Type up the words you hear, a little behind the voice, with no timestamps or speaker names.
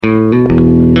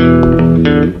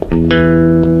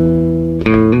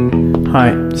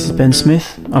This is Ben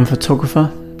Smith, I'm a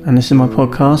photographer, and this is my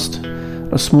podcast,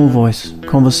 A Small Voice,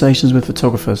 Conversations with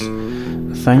Photographers.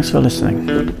 Thanks for listening.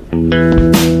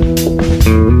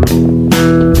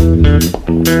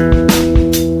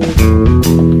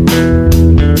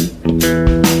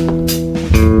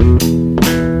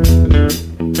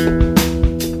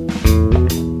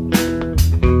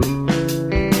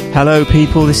 Hello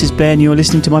people, this is Ben. You're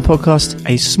listening to my podcast,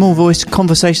 A Small Voice,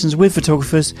 Conversations with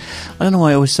Photographers. I don't know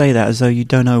why I always say that as though you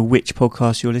don't know which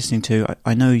podcast you're listening to.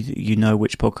 I know you know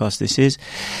which podcast this is.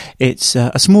 It's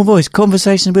A Small Voice,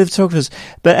 Conversations with Photographers.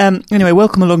 But anyway,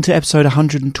 welcome along to episode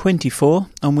 124,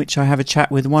 on which I have a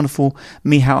chat with wonderful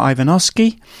Michal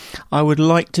Iwanowski. I would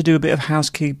like to do a bit of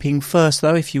housekeeping first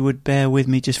though, if you would bear with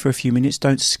me just for a few minutes,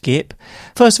 don't skip.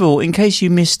 First of all, in case you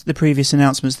missed the previous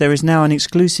announcements, there is now an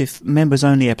exclusive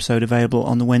members-only episode available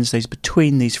on the Wednesdays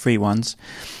between these free ones,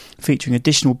 featuring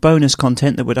additional bonus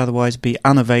content that would otherwise be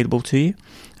unavailable to you,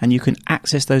 and you can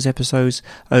access those episodes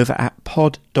over at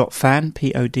pod.fan,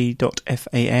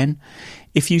 pod.fan,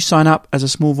 if you sign up as a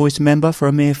Small Voice member for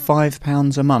a mere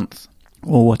 £5 a month,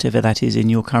 or whatever that is in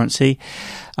your currency.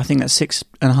 I think that's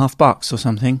 $6.50 or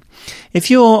something.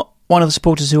 If you're one of the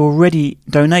supporters who already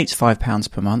donates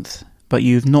 £5 per month, but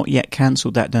you've not yet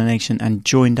cancelled that donation and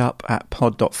joined up at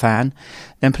pod.fan,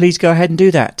 then please go ahead and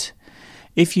do that.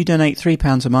 If you donate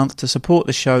 £3 a month to support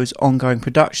the show's ongoing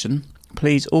production,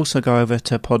 please also go over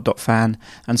to pod.fan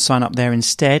and sign up there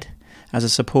instead as a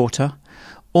supporter,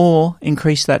 or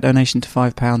increase that donation to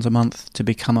 £5 a month to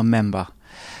become a member.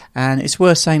 And it's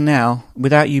worth saying now,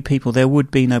 without you people, there would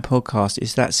be no podcast.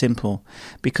 It's that simple,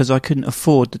 because I couldn't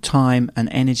afford the time and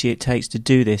energy it takes to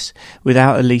do this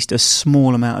without at least a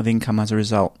small amount of income as a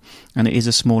result. And it is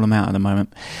a small amount at the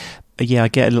moment. Yeah, I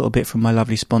get a little bit from my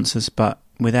lovely sponsors, but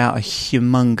without a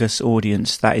humongous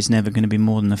audience, that is never going to be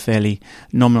more than a fairly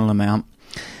nominal amount.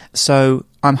 So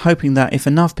I'm hoping that if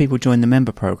enough people join the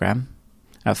member program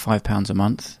at £5 a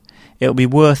month, it'll be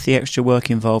worth the extra work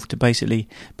involved to basically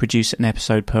produce an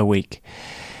episode per week.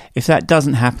 If that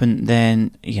doesn't happen,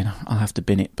 then, I'll have to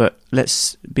bin it. But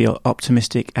let's be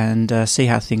optimistic and see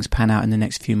how things pan out in the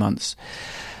next few months.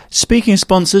 Speaking of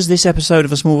sponsors, this episode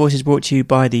of A Small Voice is brought to you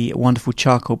by the wonderful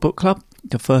Charcoal Book Club,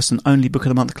 the first and only Book of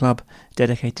the Month club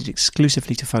dedicated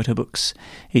exclusively to photo books.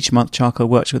 Each month, Charcoal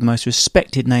works with the most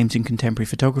respected names in contemporary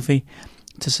photography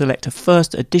to select a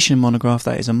first edition monograph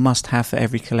that is a must-have for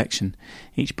every collection.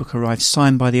 Each book arrives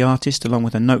signed by the artist along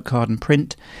with a note card and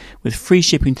print, with free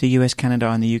shipping to the US, Canada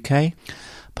and the UK.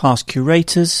 Past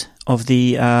curators of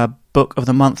the Book of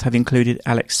the Month have included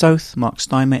Alex Soth, Mark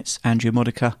Steinmetz, Andrew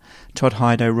Modica, Todd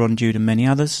Hydo, Ron Jude and many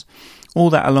others. All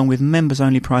that, along with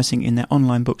members-only pricing in their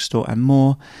online bookstore and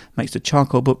more, makes the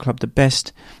Charcoal Book Club the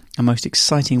best and most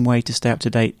exciting way to stay up to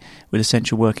date with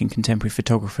essential work in contemporary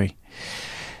photography.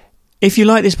 If you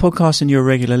like this podcast and you're a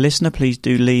regular listener, please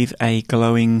do leave a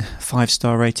glowing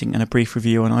 5-star rating and a brief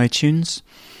review on iTunes.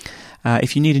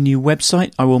 If you need a new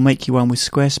website, I will make you one with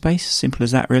Squarespace. Simple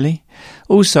as that, really.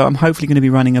 Also, I'm hopefully going to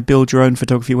be running a Build Your Own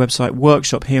Photography website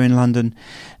workshop here in London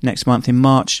next month in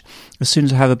March, as soon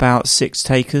as I have about 6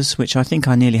 takers, which I think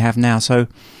I nearly have now. So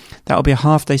that'll be a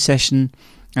half-day session,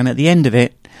 and at the end of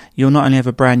it, you'll not only have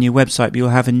a brand new website, but you'll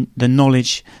have the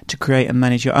knowledge to create and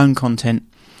manage your own content,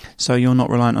 so you're not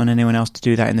reliant on anyone else to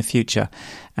do that in the future.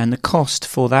 And the cost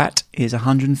for that is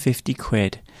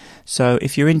 £150. So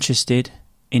if you're interested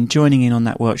in joining in on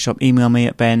that workshop, email me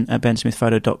at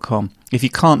ben@bensmithphoto.com. If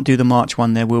you can't do the March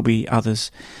one, there will be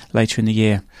others later in the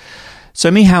year.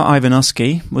 So Michal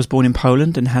Iwanowski was born in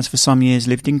Poland and has for some years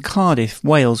lived in Cardiff,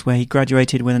 Wales, where he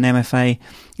graduated with an MFA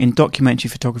in documentary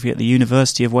photography at the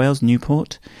University of Wales,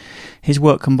 Newport. His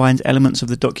work combines elements of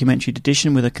the documentary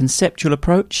tradition with a conceptual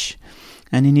approach,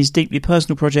 and in his deeply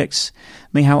personal projects,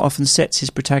 Michal often sets his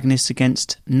protagonists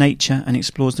against nature and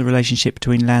explores the relationship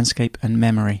between landscape and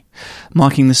memory,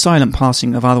 marking the silent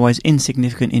passing of otherwise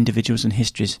insignificant individuals and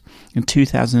histories. In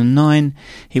 2009,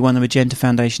 he won the Magenta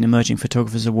Foundation Emerging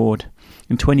Photographers Award.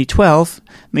 In 2012,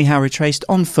 Michal retraced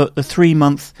on foot the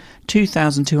 3-month,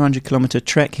 2,200-kilometre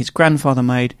trek his grandfather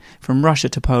made from Russia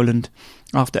to Poland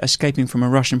after escaping from a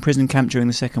Russian prison camp during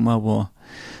the Second World War.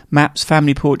 Maps,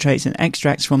 family portraits and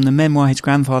extracts from the memoir his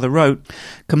grandfather wrote,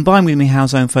 combined with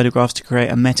Michal's own photographs to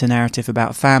create a meta-narrative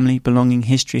about family, belonging,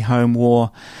 history, home,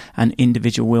 war and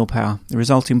individual willpower. The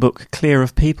resulting book, Clear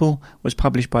of People, was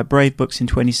published by Brave Books in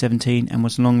 2017 and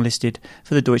was longlisted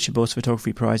for the Deutsche Börse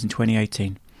Photography Prize in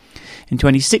 2018. In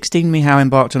 2016, Michal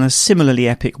embarked on a similarly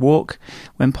epic walk,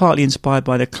 when partly inspired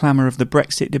by the clamour of the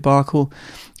Brexit debacle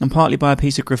and partly by a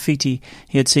piece of graffiti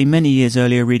he had seen many years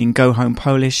earlier reading "Go Home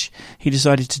Polish," he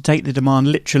decided to take the demand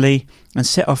literally and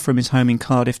set off from his home in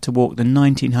Cardiff to walk the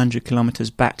 1,900 kilometres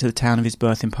back to the town of his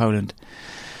birth in Poland.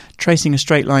 Tracing a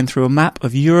straight line through a map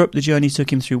of Europe, the journey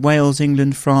took him through Wales,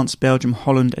 England, France, Belgium,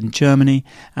 Holland and Germany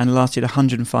and lasted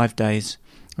 105 days.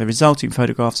 The resulting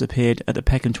photographs appeared at the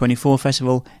Peckham 24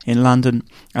 Festival in London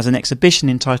as an exhibition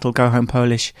entitled "Go Home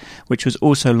Polish," which was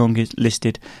also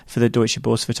listed for the Deutsche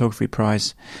Börse Photography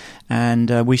Prize.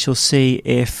 And we shall see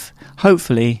if,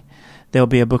 hopefully, there'll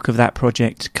be a book of that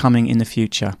project coming in the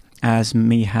future, as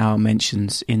Michal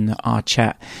mentions in our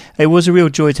chat. It was a real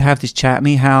joy to have this chat.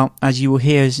 Michal, as you will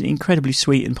hear, is an incredibly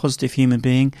sweet and positive human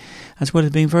being, as well as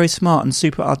being very smart and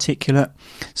super articulate.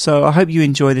 So I hope you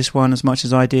enjoy this one as much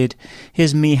as I did.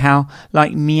 Here's Michal,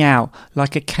 like meow,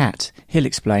 like a cat. He'll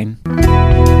explain.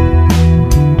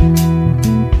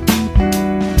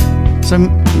 So,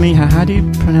 Michal, how do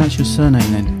you pronounce your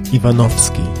surname then?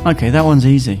 Iwanowski. Okay, that one's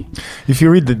easy. If you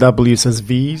read the W's as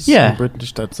V's in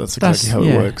British, that's exactly how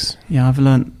it works. Yeah, I've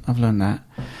learned that.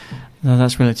 No,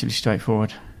 that's relatively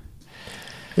straightforward.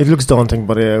 It looks daunting,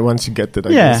 but once you get it,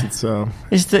 I guess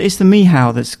it's the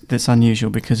Michal that's unusual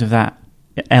because of that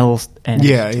L end.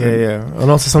 Yeah. And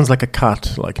also sounds like a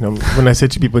cat. Like, you know, when I say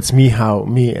to people, it's Michal,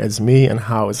 me as me, and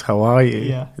how is how are you?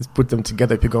 Yeah. It's put them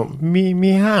together. People go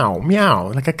meow,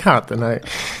 meow, like a cat, and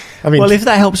I mean, well, if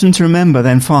that helps them to remember,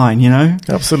 then fine, you know?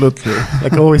 Absolutely.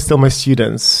 Like I always tell my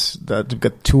students that you've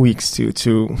got 2 weeks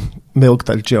to milk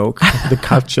that joke, the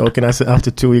cat joke, and I said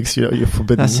after 2 weeks you're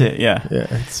forbidden. That's it, yeah. Yeah,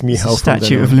 it's me helping.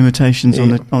 Statute of limitations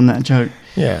on that joke.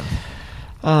 Yeah.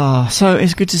 So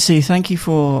it's good to see you. Thank you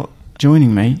for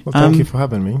joining me. Well, thank you for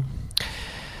having me.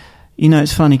 You know,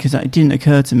 it's funny because it didn't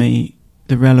occur to me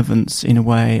the relevance, in a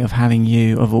way, of having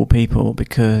you, of all people,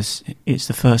 because it's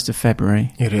the 1st of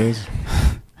February. It is.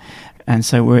 And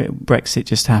so Brexit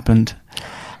just happened.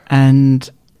 And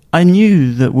I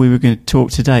knew that we were going to talk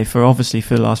today for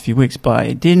the last few weeks, but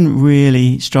it didn't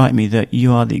really strike me that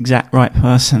you are the exact right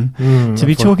person to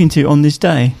be talking to on this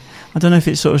day. I don't know if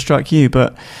it sort of struck you,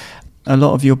 but a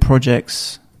lot of your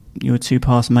projects, your two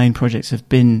past main projects, have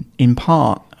been in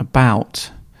part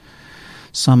about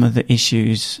some of the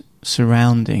issues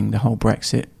surrounding the whole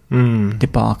Brexit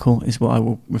debacle, is what I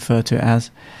will refer to it as.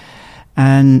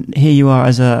 And here you are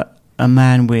as a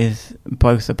man with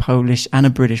both a Polish and a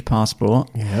British passport.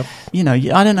 Yep. You know,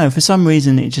 I don't know, for some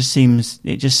reason it just seems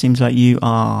like you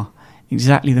are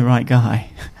exactly the right guy.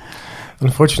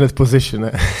 Unfortunate position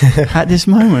at this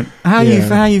moment. How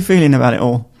are you feeling about it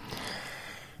all?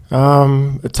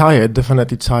 Tired,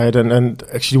 definitely tired, and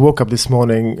actually woke up this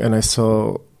morning and I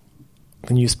saw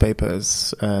the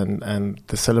newspapers and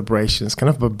the celebrations, kind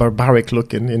of barbaric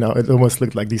looking, you know. It almost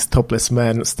looked like these topless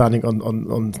men standing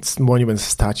on monuments,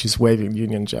 statues, waving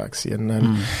Union Jacks, and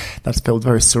that felt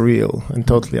very surreal and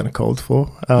totally uncalled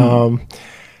for.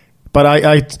 But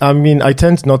I mean, I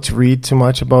tend not to read too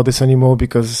much about this anymore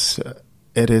because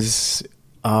it is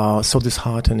so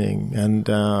disheartening and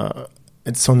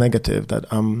it's so negative that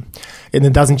and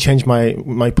it doesn't change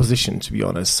my position, to be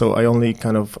honest. So I only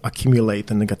kind of accumulate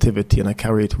the negativity and I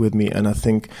carry it with me. And I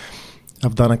think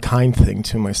I've done a kind thing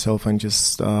to myself and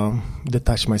just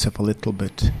detached myself a little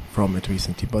bit from it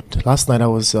recently. But last night I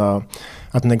was at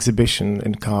an exhibition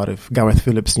in Cardiff, Gareth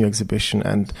Phillips' new exhibition,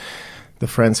 and the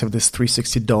Friends have this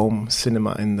 360 dome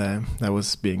cinema in there that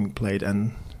was being played,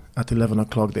 and at 11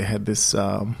 o'clock, they had this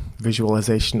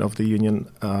visualization of the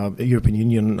European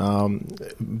Union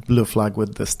blue flag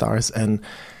with the stars and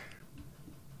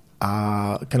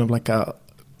kind of like a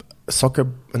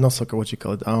not soccer, what you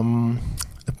call it?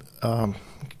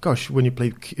 When you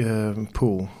play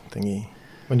pool thingy.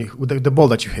 When you the ball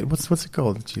that you hit, what's it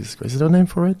called? Jesus Christ, is there a name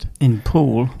for it? In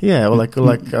pool? Yeah, or like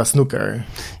a snooker.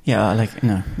 Yeah,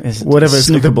 it's whatever.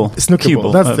 Snooker ball. Snooker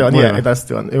ball. That's the one. Yeah, that's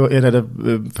the one. It had a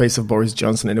face of Boris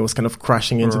Johnson, and it was kind of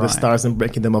crashing into the stars and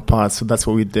breaking them apart. So that's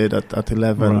what we did at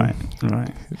 11.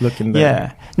 Right. Looking there.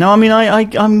 Yeah. No, I mean,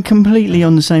 I'm completely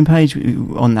on the same page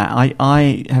on that.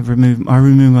 I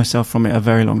removed myself from it a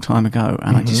very long time ago,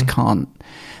 and I just can't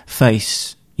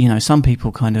face. You know, some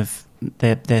people kind of.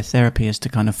 Their therapy is to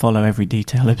kind of follow every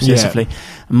detail obsessively. Yeah.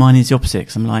 And mine is the opposite.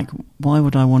 'Cause I'm like, why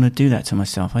would I want to do that to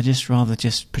myself? I just rather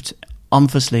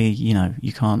obviously, you know,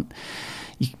 you can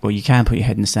put your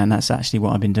head in the sand. That's actually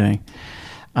what I've been doing.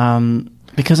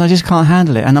 Because I just can't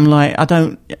handle it. And I'm like,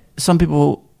 some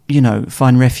people, you know,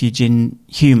 find refuge in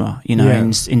humour, you know,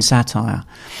 in satire,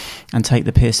 and take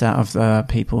the piss out of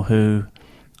people who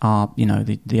are,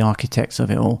 the architects of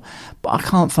it all. But I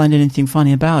can't find anything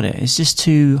funny about it. It's just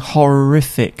too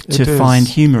horrific to find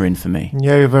humour in for me.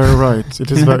 Yeah, you're very right.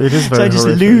 It is very So I just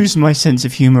lose my sense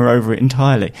of humour over it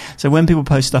entirely. So when people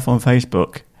post stuff on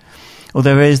Facebook, or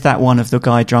there is that one of the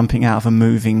guy jumping out of a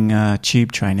moving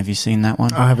tube train. Have you seen that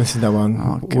one? I haven't seen that one.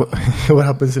 Oh, what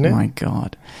happens in it? My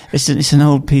God. It's an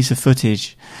old piece of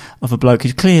footage of a bloke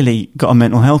who's clearly got a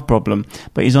mental health problem,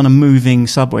 but he's on a moving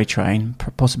subway train,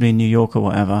 possibly in New York or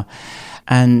whatever,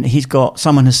 and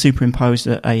someone has superimposed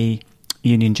a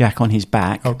Union Jack on his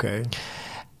back. Okay.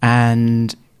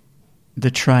 And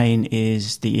the train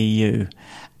is the EU.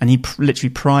 And he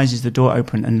literally prizes the door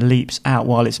open and leaps out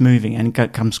while it's moving and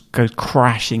goes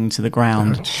crashing to the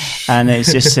ground. And it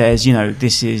just says,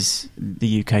 this is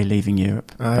the UK leaving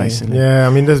Europe, basically. Yeah,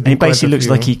 I mean, there's been and he basically looks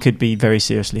like he could be very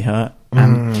seriously hurt,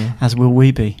 as will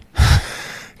we be.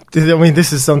 I mean,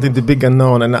 this is something, the big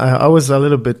unknown. And I was a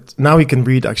little bit... Now we can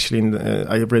read, actually,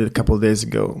 I read it a couple of days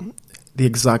ago, the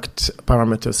exact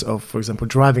parameters of, for example,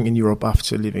 driving in Europe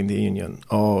after leaving the Union,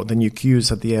 or the new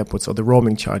queues at the airports, or the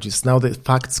roaming charges. Now the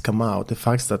facts come out, the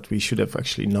facts that we should have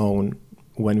actually known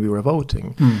when we were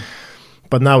voting.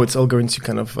 But now it's all going to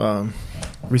kind of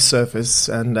resurface,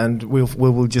 and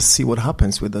we'll just see what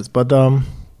happens with us. But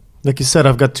like you said,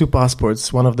 I've got 2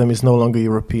 passports. One of them is no longer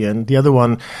European. The other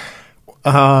one...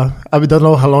 I don't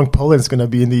know how long Poland's going to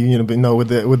be in the Union, but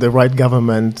with the right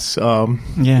government,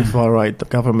 the far right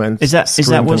government. Is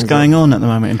that what's going on at the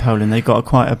moment in Poland? They've got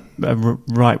quite a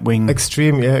right wing,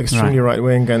 extremely right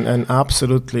wing, and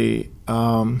absolutely,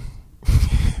 kind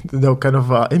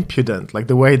of impudent. Like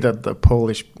the way that the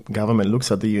Polish government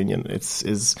looks at the Union,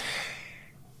 is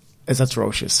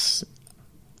atrocious.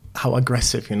 How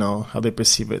aggressive, how they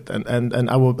perceive it, and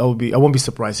I won't be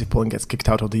surprised if Poland gets kicked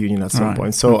out of the Union at some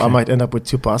point. So I might end up with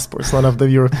 2 passports, one of the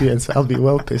Europeans. I'll be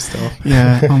well pissed off.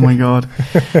 Yeah. Oh my God.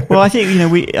 Well, I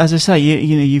think we, as I say,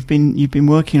 you've been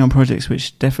working on projects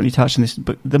which definitely touch on this,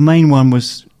 but the main one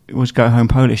was Go Home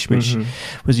Polish, which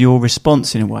was your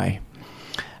response in a way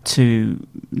to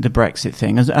the Brexit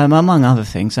thing, among other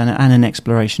things, and an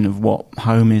exploration of what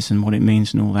home is and what it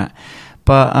means and all that.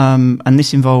 But and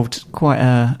this involved quite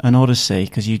an odyssey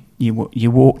because you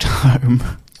walked home.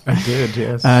 I did,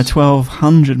 yes.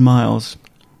 1,200 miles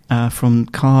from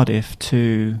Cardiff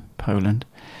to Poland.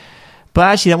 But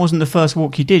actually, that wasn't the first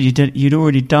walk you did. You'd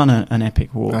already done an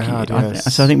epic walk. I had,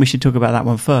 yes. So I think we should talk about that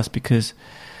one first because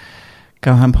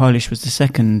Go Home Polish was the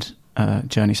second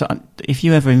journey. So if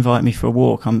you ever invite me for a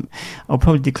walk, I'll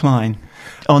probably decline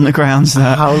on the grounds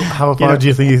that... How far do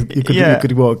you think you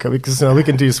could walk? Because we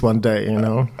can do this one day,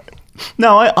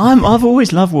 No, I've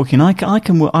always loved walking. I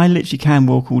literally can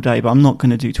walk all day, but I'm not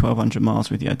going to do 1,200 miles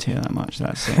with you. I tell you that much.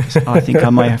 That's it. I think I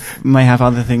may have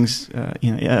other things,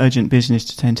 urgent business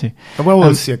to tend to. Well,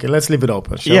 we'll see. Okay, let's leave it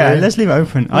open. Shall we? Let's leave it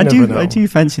open. I do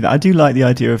fancy that. I do like the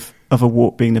idea of a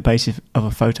walk being the basis of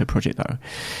a photo project, though.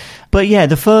 But yeah,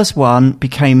 the first one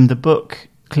became the book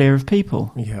Clear of People,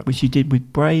 which you did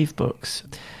with Brave Books.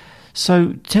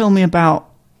 So tell me about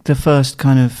the first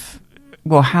kind of...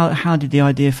 Well, how did the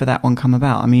idea for that one come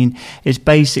about? I mean, it's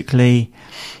basically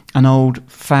an old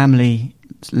family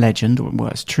legend, or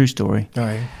it's a true story.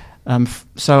 Aye.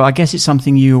 So I guess it's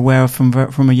something you were aware of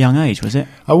from a young age, was it?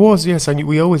 I was, yes.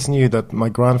 We always knew that my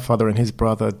grandfather and his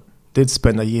brother did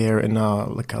spend a year in a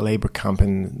labor camp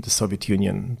in the Soviet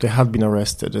Union. They had been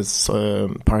arrested as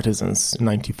partisans in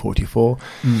 1944.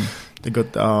 They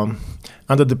got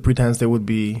under the pretense they would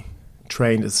be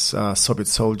trained as Soviet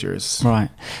soldiers. Right.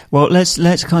 Well,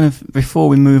 let's kind of, before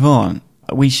we move on,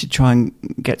 we should try and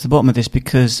get to the bottom of this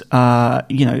because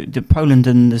the Poland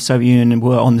and the Soviet Union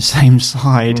were on the same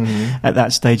side at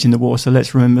that stage in the war. So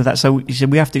let's remember that. So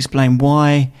we have to explain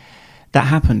why that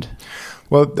happened.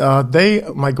 Well,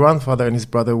 my grandfather and his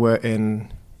brother were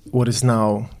in what is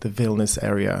now the Vilnius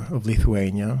area of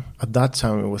Lithuania. At that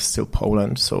time, it was still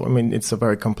Poland. So, I mean, it's a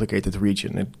very complicated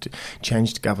region. It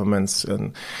changed governments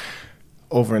and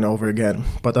over again.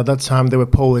 But at that time, there were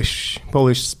Polish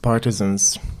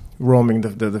partisans roaming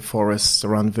the forests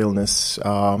around Vilnius,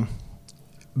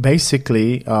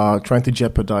 basically trying to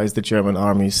jeopardize the German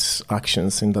army's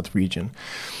actions in that region.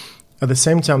 At the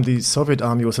same time, the Soviet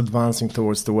army was advancing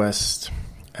towards the west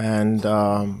and,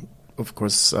 of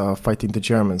course, fighting the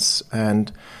Germans.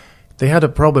 And they had a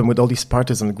problem with all these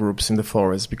partisan groups in the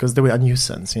forest because they were a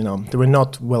nuisance, They were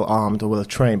not well armed or well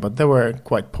trained, but they were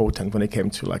quite potent when it came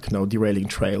to, derailing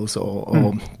trails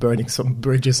or burning some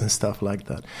bridges and stuff like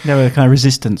that. They were kind of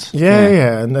resistance.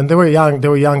 Yeah. And they were young,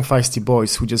 feisty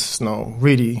boys who just,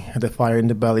 really had a fire in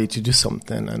the belly to do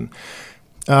something. And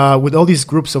with all these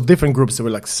different groups. There were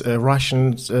like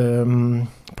Russians,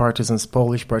 partisans,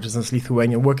 Polish partisans,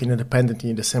 Lithuanian, working independently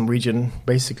in the same region,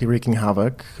 basically wreaking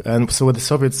havoc. And so when the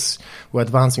Soviets were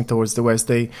advancing towards the west,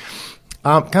 they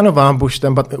kind of ambushed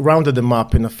them, but rounded them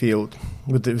up in a field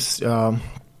with this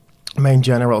main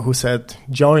general who said,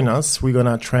 join us, we're going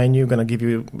to train you, going to give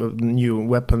you new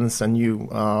weapons and new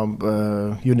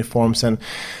uniforms, and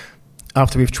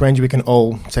after we've trained you, we can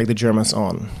all take the Germans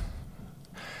on.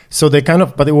 So they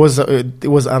but it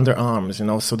was under arms,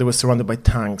 so they were surrounded by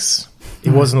tanks.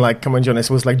 It wasn't like, come on, join us.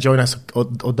 It was like, join us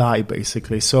or die,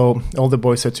 basically. So all the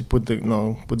boys had to put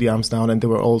the arms down, and they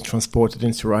were all transported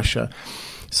into Russia.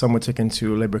 Some were taken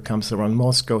to labor camps around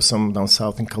Moscow, some down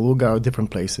south in Kaluga, or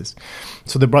different places.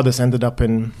 So the brothers ended up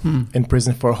in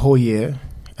prison for a whole year.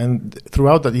 And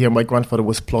throughout that year, my grandfather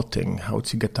was plotting how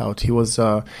to get out. He was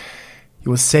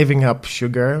saving up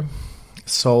sugar,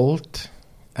 salt,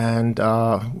 and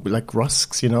like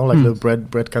rusks, like the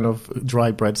bread kind of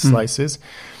dry bread slices,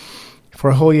 for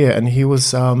a whole year. And he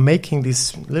was making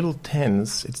these little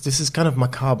tins. This is kind of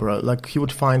macabre. Like, he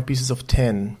would find pieces of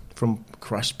tin from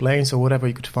crashed planes or whatever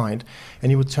he could find,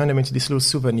 and he would turn them into these little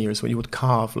souvenirs where you would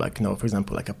carve, like, for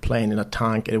example, like a plane in a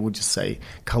tank, and it would just say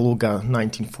Kaluga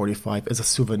 1945 as a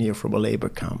souvenir from a labor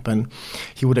camp, and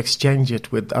he would exchange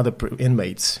it with other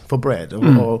inmates for bread.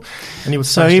 And he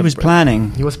was planning.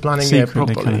 He was planning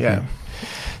secretly, properly, yeah.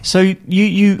 So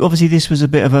you obviously, this was a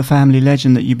bit of a family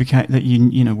legend that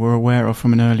you were aware of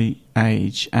from an early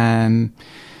age,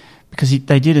 because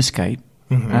they did escape.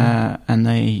 And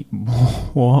they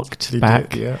walked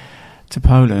back to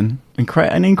Poland.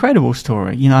 An incredible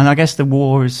story, and I guess the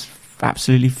war is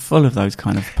absolutely full of those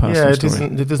kind of personal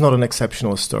stories. It is not an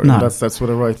exceptional story. No. That's what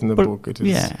I write in the book. It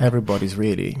is everybody's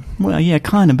really. Well, yeah,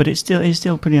 kind of, but it's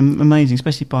still pretty amazing,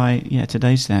 especially by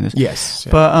today's standards. Yes,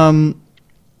 yeah. But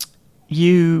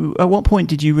at what point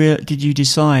did you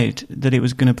decide that it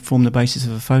was going to form the basis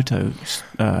of a photo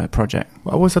project?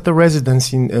 I was at the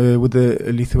residency with the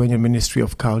Lithuanian Ministry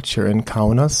of Culture in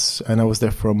Kaunas, and I was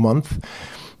there for a month.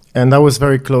 And I was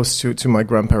very close to my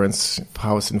grandparents'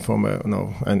 house in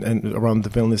and around the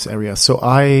Vilnius area. So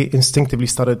I instinctively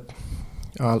started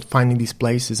finding these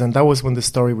places, and that was when the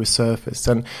story resurfaced.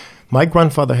 And my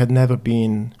grandfather had never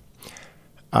been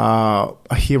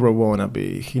a hero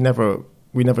wannabe.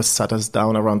 We never sat us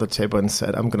down around the table and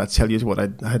said, I'm going to tell you what I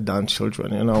had done,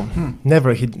 children,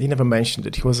 Never. He never mentioned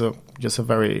it. He was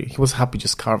he was happy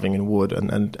just carving in wood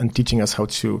and teaching us how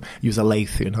to use a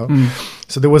lathe,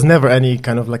 So there was never any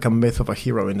kind of like a myth of a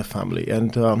hero in the family.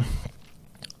 And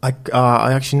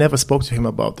I actually never spoke to him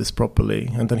about this properly.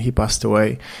 And then he passed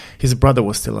away. His brother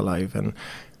was still alive. And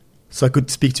so I could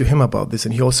speak to him about this.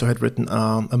 And he also had written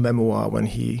a memoir when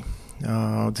he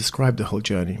described the whole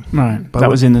journey. Right. But that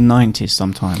was in the 90s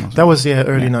sometime. That was,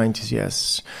 early 90s,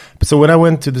 yes. So when I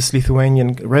went to this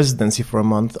Lithuanian residency for a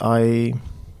month, I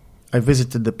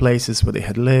visited the places where they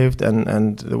had lived,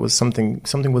 and there was something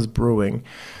was brewing.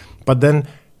 But then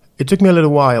it took me a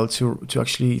little while to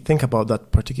actually think about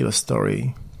that particular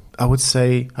story. I would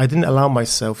say I didn't allow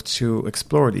myself to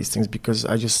explore these things because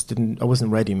I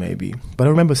wasn't ready, maybe. But I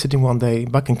remember sitting one day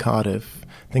back in Cardiff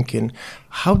thinking,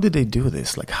 how did they do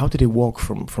this? Like, how did they walk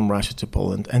from Russia to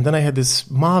Poland? And then I had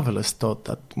this marvelous thought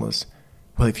that was,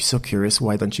 well, if you're so curious,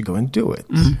 why don't you go and do it?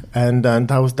 And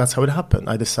that's how it happened.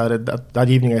 I decided that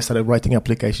evening I started writing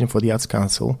application for the Arts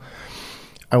Council.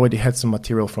 I already had some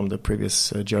material from the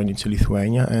previous journey to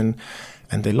Lithuania,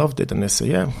 and they loved it. And they said,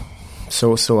 yeah.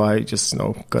 So I just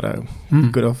got a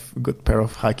good pair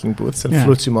of hiking boots and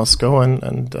flew to Moscow,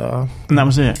 and that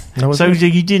was it.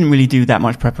 You didn't really do that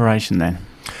much preparation then?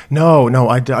 No,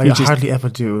 I hardly ever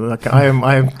do. Like,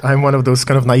 I'm one of those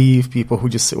kind of naive people who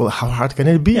just say, well, how hard can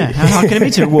it be? Yeah, how hard can it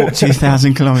be to walk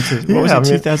 2,000 kilometers? What was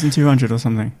it, 2,200 or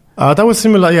something? That was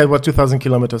similar, about 2,000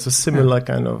 kilometers, a similar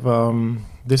kind of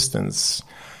distance.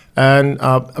 And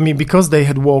because they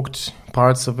had walked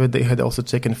parts of it, they had also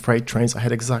taken freight trains. I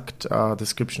had exact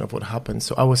description of what happened.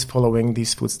 So I was following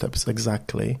these footsteps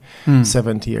exactly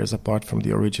 70 years apart from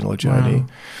the original journey. Wow.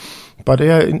 But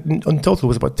in total, it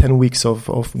was about 10 weeks of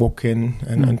walking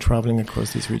and traveling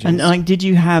across these regions. And did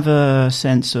you have a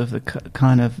sense of the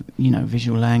kind of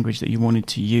visual language that you wanted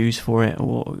to use for it,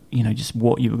 or just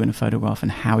what you were going to photograph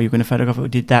and how you were going to photograph it? Or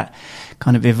did that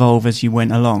kind of evolve as you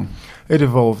went along? It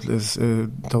evolved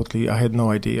totally. I had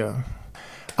no idea.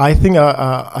 I think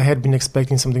I had been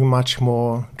expecting something much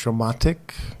more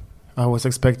dramatic. I was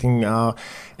expecting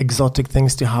exotic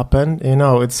things to happen.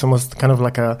 It's almost kind of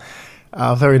like a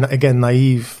very, again,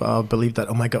 naive belief that,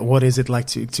 oh my God, what is it like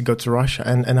to go to Russia?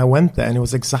 And I went there, and it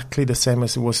was exactly the same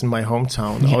as it was in my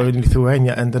hometown or in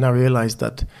Lithuania. And then I realized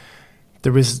that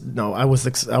there is no. I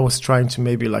was trying to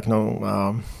maybe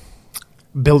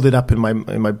build it up in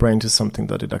my brain to something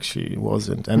that it actually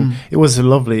wasn't, and it was a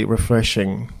lovely,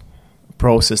 refreshing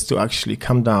process to actually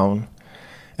come down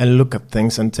and look at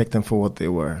things and take them for what they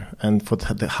were, and for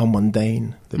how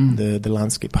mundane the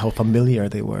landscape, how familiar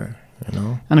they were, you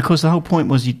know. And of course, the whole point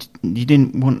was you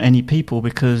didn't want any people,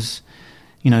 because,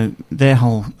 you know, their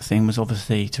whole thing was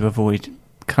obviously to avoid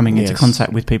coming into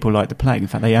contact with people like the plague. In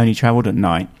fact, they only travelled at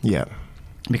night. Yeah.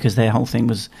 Because their whole thing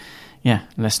was,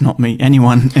 let's not meet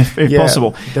anyone if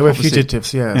possible. They were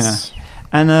fugitives, yes.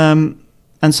 Yeah.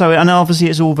 And so obviously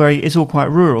it's all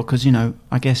quite rural, because, you know,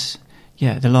 I guess,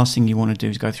 the last thing you want to do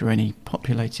is go through any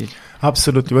populated.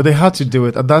 Absolutely. Well, they had to do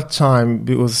it. At that time,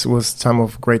 it was time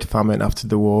of great famine after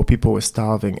the war. People were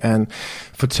starving. And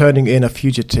for turning in a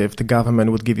fugitive, the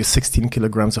government would give you 16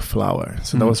 kilograms of flour.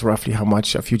 So that was roughly how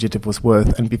much a fugitive was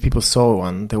worth. And if people saw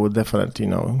one, they would definitely,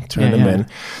 turn them in.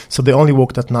 So they only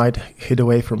walked at night, hid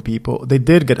away from people. They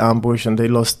did get ambushed, and they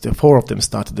lost. 4 of them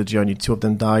started the journey. 2 of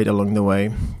them died along the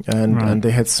way. And they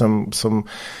had some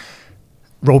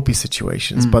ropey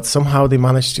situations, but somehow they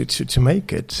managed to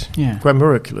make it quite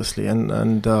miraculously, and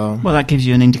well, that gives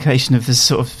you an indication of the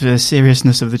sort of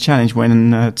seriousness of the challenge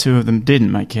when 2 of them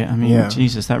didn't make it. I mean,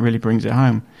 Jesus, that really brings it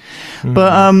home.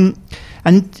 But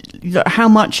and how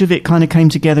much of it kind of came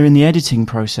together in the editing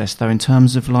process, though, in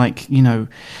terms of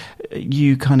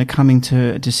you kind of coming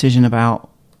to a decision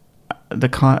about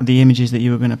the images that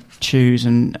you were going to choose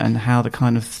and how the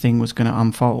kind of thing was going to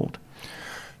unfold?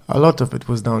 A lot of it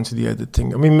was down to the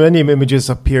editing. I mean, many images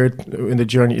appeared in the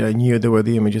journey. I knew they were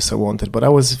the images I wanted, but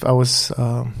it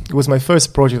was my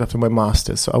first project after my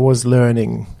master's, so I was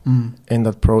learning in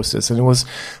that process, and it was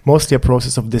mostly a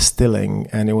process of distilling,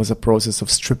 and it was a process of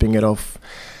stripping it off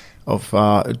of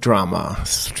drama,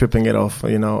 stripping it off,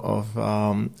 of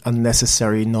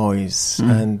unnecessary noise.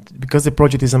 And because the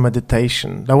project is a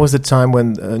meditation, that was the time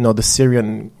when the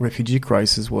Syrian refugee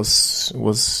crisis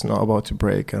was now about to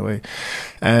break away,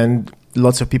 and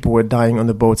lots of people were dying on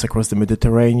the boats across the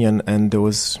Mediterranean, and there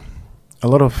was a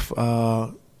lot of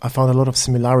I found a lot of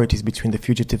similarities between the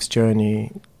fugitives'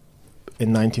 journey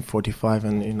in 1945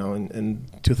 and in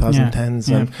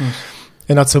 2010s.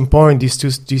 And at some point, these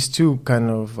two kind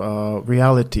of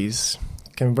realities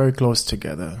came very close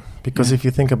together. Because if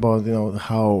you think about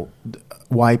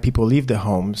why people leave their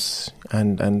homes,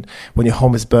 and when your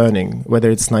home is burning, whether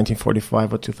it's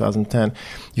 1945 or 2010,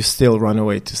 you still run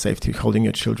away to safety, holding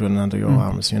your children under your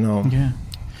arms. Yeah.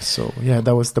 So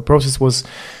the process was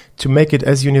to make it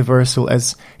as universal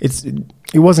as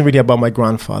it wasn't really about my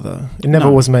grandfather. It never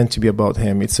was meant to be about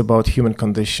him. It's about human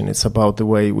condition. It's about the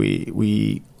way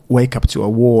we wake up to a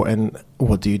war, and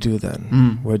what do you do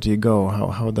then? Where do you go?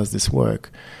 How does this work?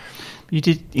 You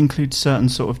did include certain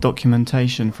sort of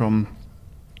documentation from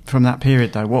that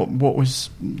period, though. What was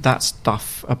that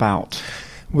stuff about?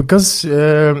 Because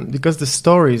the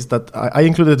stories that I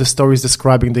included, the stories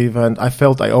describing the event, I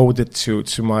felt I owed it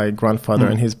to my grandfather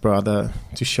and his brother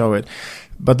to show it.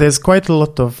 But there's quite a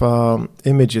lot of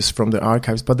images from the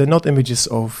archives, but they're not images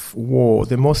of war.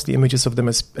 They're mostly images of them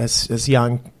as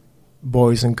young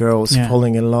boys and girls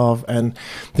falling in love. And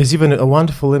there's even a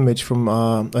wonderful image from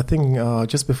I think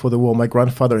just before the war, my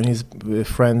grandfather and his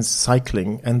friends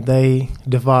cycling, and they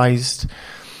devised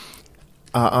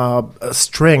a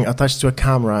string attached to a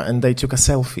camera, and they took a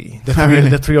selfie.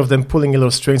 The three of them pulling a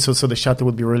little string so the shutter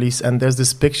would be released. And there's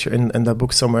this picture in the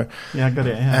book somewhere. Yeah, I got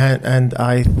it. Yeah. And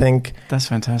I think that's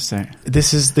fantastic.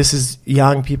 This is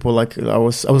young people. Like I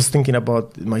was thinking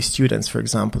about my students, for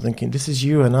example, thinking this is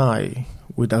you and I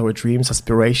with our dreams,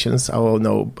 aspirations, our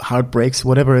heartbreaks,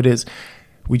 whatever it is.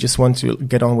 We just want to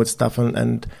get on with stuff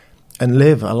and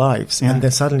live our lives. Yeah. And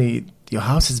then suddenly your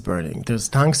house is burning, there's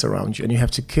tanks around you, and you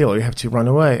have to kill, you have to run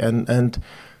away, and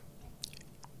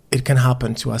it can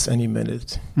happen to us any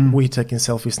minute. We're taking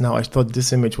selfies now. I thought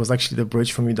this image was actually the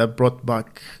bridge for me that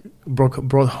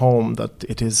brought home that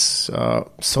it is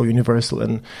so universal,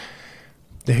 and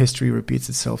the history repeats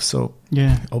itself so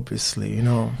obviously,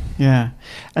 Yeah.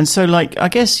 And so, I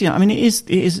guess, I mean, it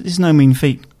is no mean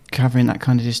feat covering that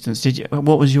kind of distance.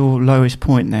 What was your lowest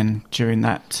point then during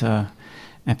that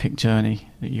epic journey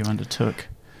that you undertook?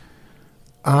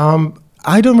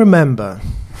 I don't remember,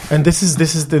 and this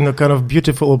is the kind of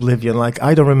beautiful oblivion. Like,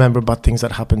 I don't remember bad things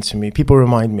that happened to me. People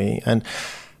remind me, and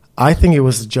I think it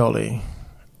was jolly.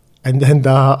 And then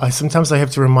sometimes I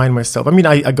have to remind myself. I mean,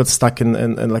 I got stuck in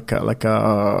like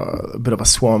a bit of a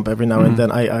swamp every now and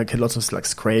then. I get lots of like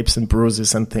scrapes and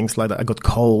bruises and things like that. I got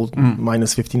cold,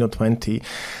 minus 15 or 20.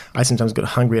 I sometimes got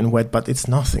hungry and wet, but it's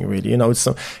nothing really. You know,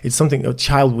 it's something a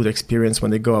child would experience when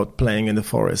they go out playing in the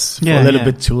forest. A little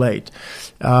bit too late.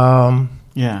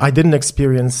 I didn't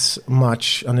experience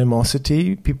much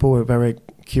animosity. People were very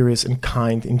curious and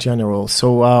kind in general.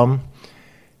 So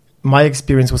my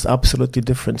experience was absolutely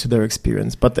different to their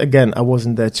experience. But again, I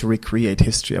wasn't there to recreate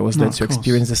history. I was there to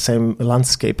experience the same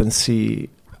landscape and see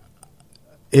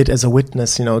it as a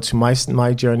witness, you know, to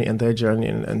my journey and their journey,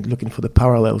 and looking for the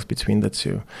parallels between the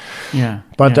two. Yeah.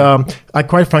 But I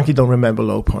quite frankly don't remember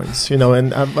low points, you know,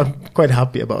 and I'm quite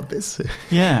happy about this.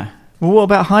 Yeah. Well, what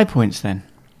about high points then?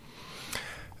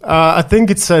 I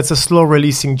think it's a slow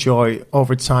releasing joy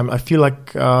over time. I feel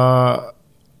like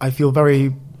I feel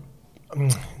very...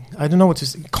 I don't know what to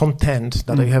say, content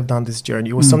that I have done this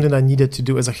journey. It was something I needed to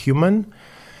do as a human.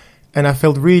 And I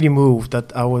felt really moved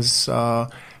that I was, I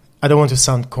don't want to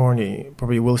sound corny,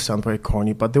 probably will sound very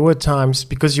corny, but there were times,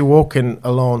 because you're walking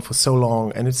alone for so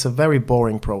long, and it's a very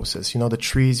boring process. You know, the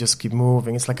trees just keep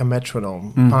moving. It's like a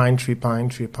metronome. Pine tree, pine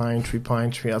tree, pine tree,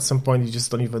 pine tree. At some point, you just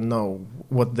don't even know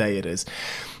what day it is.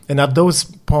 And at those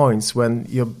points when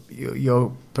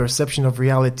your perception of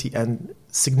reality and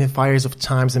signifiers of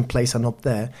times and place are not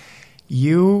there,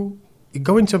 you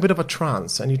go into a bit of a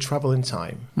trance and you travel in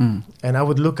time. And I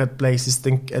would look at places,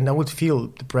 and I would feel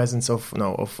the presence of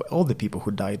all the people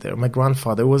who died there. My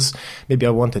grandfather was, maybe I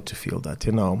wanted to feel that,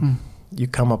 you know. You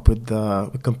come up with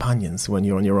companions when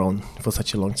you're on your own for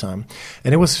such a long time.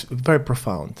 And it was very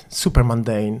profound, super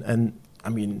mundane, and I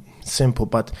mean, simple,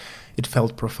 but it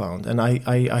felt profound. And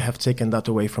I have taken that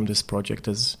away from this project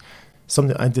as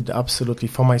something I did absolutely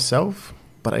for myself,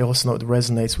 but I also know it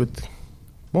resonates with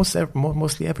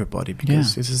mostly everybody,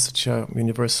 because this is such a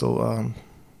universal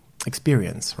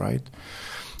experience, right?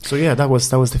 So yeah, that was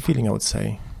the feeling, I would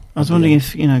say. I was wondering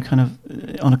if, you know, kind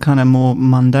of on a kind of more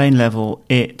mundane level,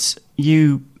 it's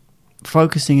you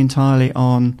focusing entirely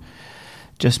on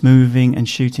just moving and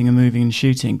shooting and moving and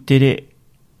shooting. Did it,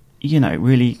 you know,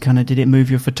 really kind of, did it move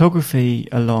your photography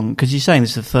along? Because you're saying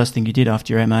this is the first thing you did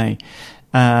after your MA.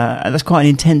 That's quite an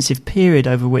intensive period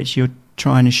over which you're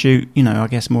trying to shoot, you know, I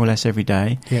guess more or less every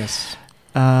day. Yes.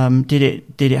 Did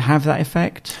it have that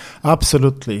effect?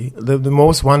 Absolutely. The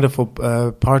most wonderful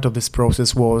part of this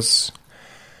process was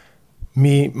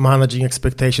me managing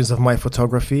expectations of my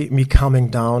photography, me calming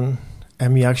down,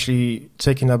 and me actually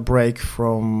taking a break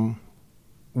from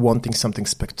wanting something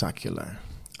spectacular.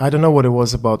 I don't know what it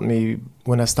was about me.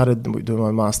 When I started doing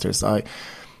my master's, I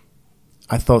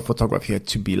thought photography had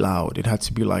to be loud. It had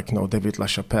to be like, you know, David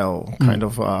LaChapelle kind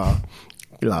of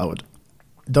loud.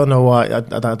 Don't know why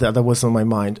that was on my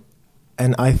mind.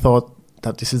 And I thought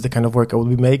that this is the kind of work I would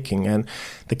be making. And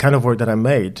the kind of work that I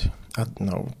made,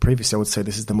 previously I would say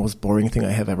this is the most boring thing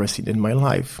I have ever seen in my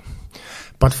life.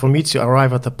 But for me to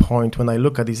arrive at the point when I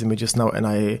look at these images now and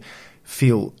I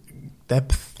feel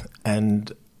depth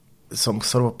and some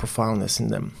sort of profoundness in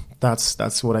them,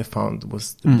 that's what I found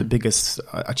was the biggest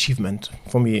achievement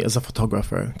for me as a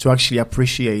photographer, to actually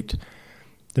appreciate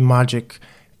the magic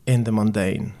in the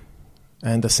mundane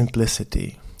and the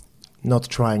simplicity, not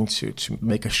trying to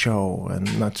make a show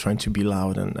and not trying to be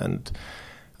loud and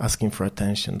asking for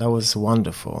attention. That was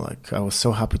wonderful. Like, I was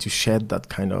so happy to shed that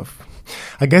kind of,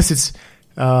 I guess it's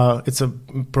a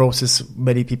process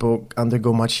many people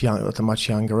undergo at a much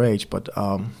younger age, but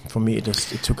for me it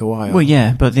took a while. Well,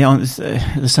 yeah, but at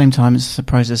the same time, it's a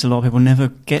process a lot of people never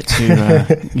get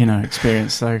to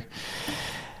experience.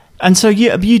 So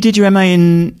you did your MA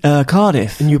in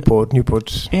Cardiff, in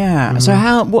Newport. Yeah. So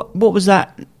what was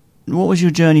that? What was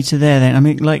your journey to there then? I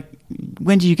mean, like,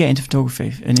 when did you get into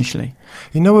photography initially?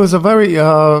 You know, it was a very...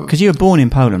 Because you were born in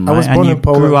Poland, right? I was born in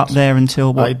Poland. Grew up there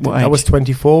until what age? I was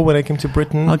 24 when I came to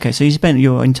Britain. Okay, so you spent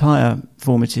your entire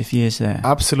formative years there.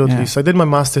 Absolutely. Yeah. So I did my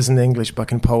master's in English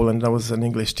back in Poland. I was an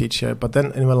English teacher. But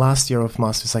then in my last year of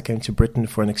master's, I came to Britain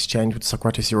for an exchange with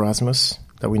Socrates Erasmus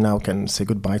that we now can say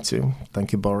goodbye to.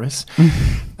 Thank you, Boris.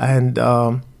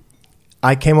 And...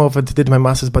 I came over to did my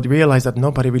master's, but realized that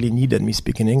nobody really needed me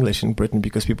speaking English in Britain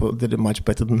because people did it much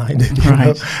better than I did.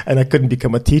 Right. And I couldn't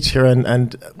become a teacher.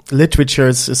 And literature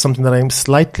is something that I'm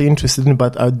slightly interested in,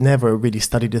 but I'd never really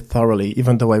studied it thoroughly,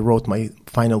 even though I wrote my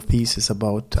final thesis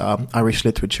about Irish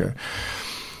literature,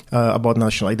 about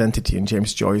national identity, and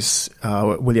James Joyce,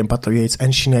 William Butler Yeats,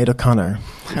 and Sinead O'Connor,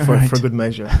 for good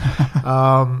measure.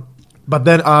 But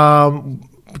then...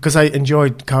 because I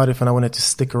enjoyed Cardiff and I wanted to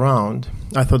stick around,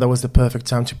 I thought that was the perfect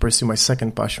time to pursue my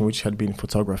second passion, which had been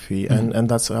photography. And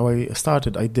that's how I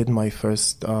started. I did my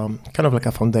first kind of like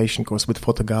a foundation course with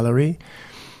photo gallery.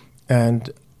 And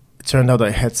it turned out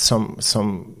I had some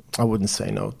I wouldn't say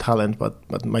no talent,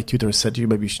 but my tutor said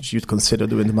you'd consider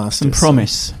doing the masters.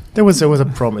 Promise. So there was a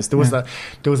promise. There was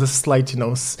a slight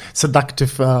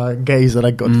seductive gaze that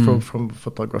I got from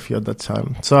photography at that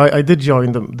time. So I did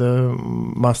join the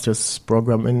masters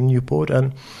program in Newport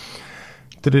and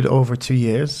did it over 2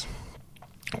 years,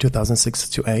 2006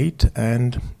 to 2008,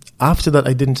 and after that,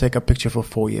 I didn't take a picture for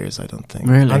 4 years, I don't think.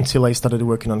 Really? Until I started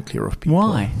working on Clear of People.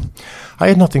 Why? I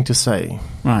had nothing to say.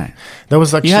 Right. That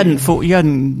was actually... You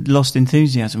hadn't lost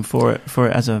enthusiasm for it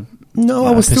as a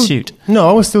pursuit?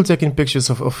 I was still taking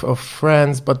pictures of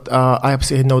friends, but I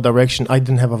absolutely had no direction. I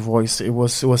didn't have a voice. It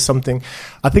was something...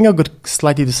 I think I got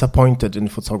slightly disappointed in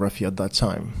photography at that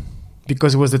time.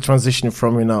 Because it was the transition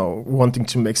from, wanting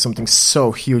to make something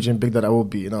so huge and big that I would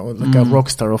be, like a rock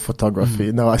star of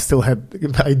photography. I still had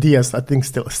ideas. I think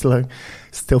still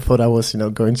thought I was,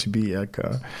 going to be like,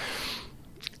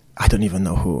 I don't even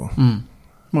know who.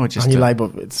 Well, just Annie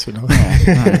Leibovitz,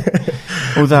 Yeah,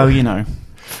 no. Although,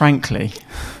 frankly.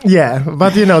 Yeah,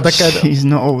 but that kind of... She's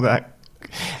not all that...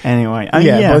 Anyway,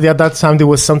 but at that time there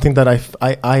was something that I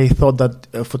thought that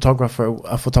a photographer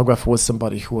was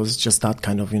somebody who was just that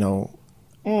kind of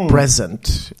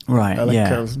present, right?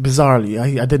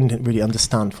 Bizarrely, I didn't really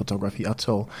understand photography at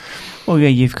all. Well, yeah,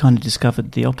 you've kind of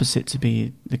discovered the opposite to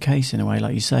be the case in a way,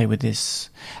 like you say, with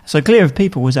this. So, Clear of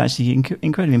People was actually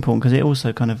incredibly important because it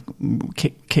also kind of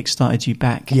kick-started you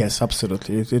back. Yes,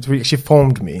 absolutely. It really, she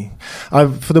formed me.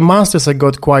 For the masters, I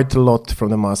got quite a lot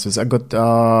from the masters. I got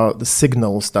the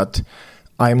signals that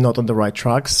I am not on the right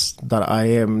tracks, that I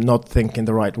am not thinking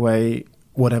the right way,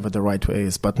 whatever the right way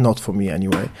is, but not for me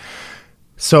anyway.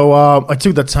 So I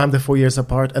took that time, the 4 years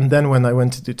apart, and then when I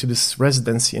went to this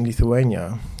residency in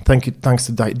Lithuania, thanks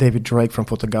to David Drake from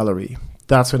Photo Gallery,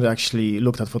 that's when I actually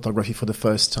looked at photography for the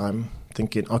first time,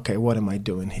 thinking, okay, what am I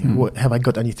doing here? Have I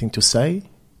got anything to say?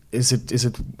 Is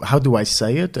it? How do I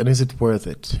say it? And is it worth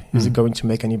it? Is it going to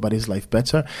make anybody's life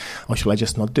better, or should I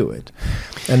just not do it?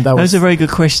 And those are very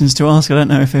good questions to ask. I don't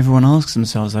know if everyone asks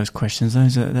themselves those questions.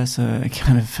 That's a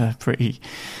kind of pretty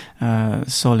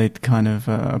solid kind of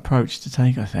approach to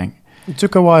take, I think. It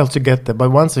took a while to get there,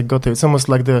 but once I got there, it's almost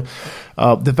like the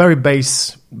very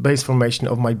base formation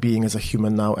of my being as a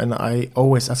human now. And I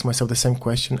always ask myself the same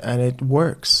question, and it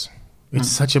works. It's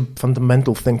such a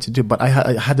fundamental thing to do, but I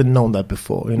hadn't known that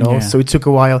before, Yeah. So it took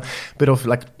a while, a bit of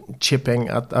like chipping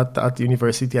at the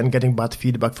university and getting bad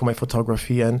feedback for my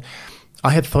photography. And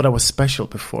I had thought I was special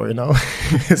before,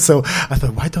 So I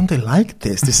thought, why don't they like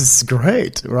this? This is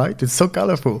great, right? It's so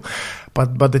colorful.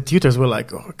 But the tutors were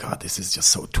like, oh God, this is just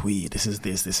so twee. This is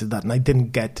that. And I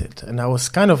didn't get it. And I was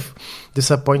kind of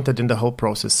disappointed in the whole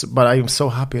process. But I am so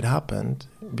happy it happened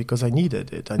because I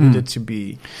needed it. I needed to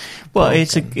be well,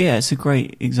 broken. it's a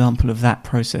great example of that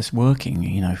process working,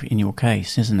 in your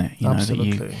case, isn't it?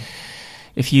 Absolutely.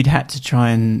 If you'd had to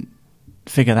try and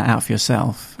figure that out for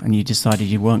yourself and you decided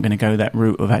you weren't going to go that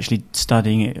route of actually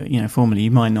studying it formally,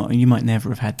 you might never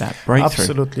have had that breakthrough.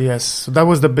 Absolutely, yes. So that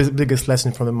was the biggest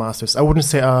lesson from the masters. I wouldn't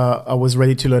say I was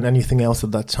ready to learn anything else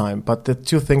at that time, but the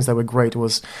two things that were great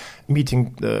was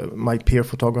meeting my peer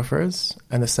photographers,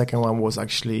 and the second one was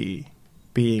actually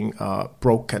being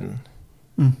broken,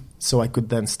 so I could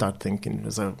then start thinking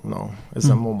as a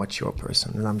more mature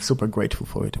person, and I'm super grateful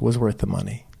for it. It was worth the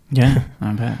money. Yeah,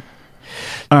 I bet.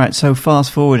 All right, so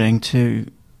fast forwarding to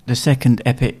the second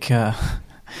epic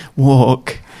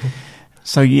walk.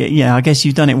 So yeah, I guess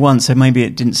you've done it once, so maybe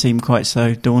it didn't seem quite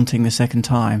so daunting the second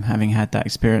time, having had that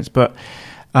experience. But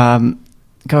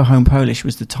Go Home Polish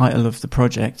was the title of the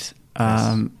project,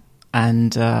 and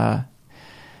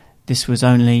this was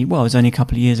only a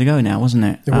couple of years ago now, wasn't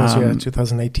it? It was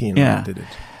 2018 when I did it.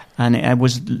 And it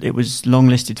was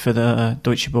longlisted for the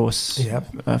Deutsche Börse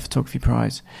Photography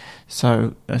Prize.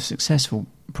 So a successful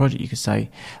project, you could say.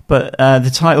 But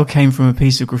the title came from a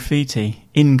piece of graffiti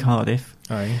in Cardiff.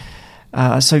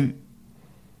 So,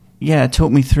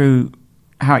 talk me through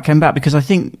how it came about, because I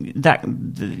think that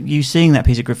you seeing that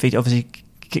piece of graffiti obviously,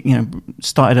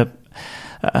 started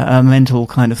a mental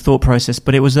kind of thought process.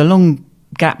 But it was a long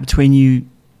gap between you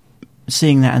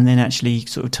seeing that and then actually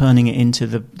sort of turning it into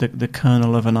the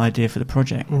kernel of an idea for the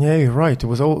project. Yeah, you're right. It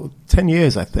was all 10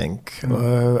 years, I think.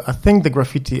 I think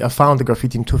I found the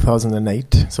graffiti in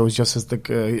 2008. So it was just as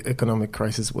the economic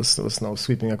crisis was now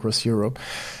sweeping across Europe.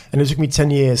 And it took me 10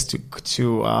 years to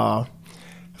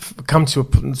come to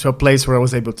a place where I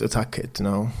was able to attack it,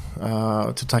 to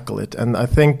tackle it. And I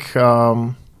think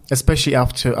especially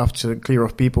after Clear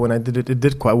of People, when I did it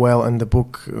did quite well, and the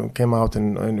book came out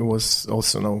and it was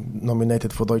also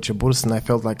nominated for Deutsche Börse, and I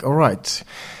felt like, all right,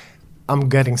 I'm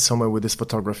getting somewhere with this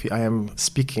photography. I am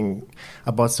speaking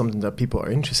about something that people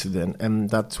are interested in, and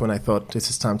that's when I thought this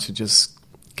is time to just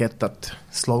get that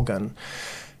slogan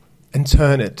and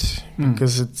turn it,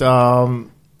 because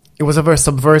it was a very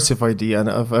subversive idea and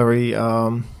a very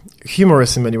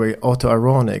humorous in many ways,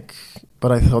 auto-ironic.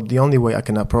 But I thought the only way I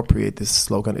can appropriate this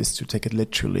slogan is to take it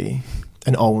literally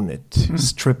and own it,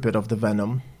 strip it of the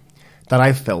venom that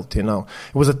I felt, It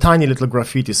was a tiny little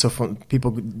graffiti, so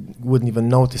people wouldn't even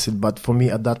notice it. But for me,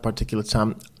 at that particular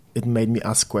time, it made me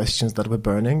ask questions that were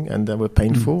burning and that were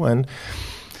painful. And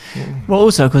well,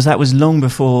 also because that was long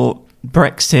before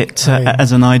Brexit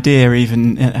as an idea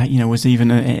even, was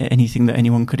even anything that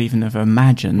anyone could even have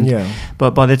imagined. Yeah.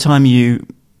 But by the time you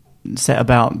set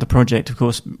about the project, of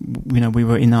course, we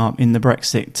were in the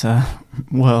Brexit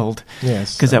world.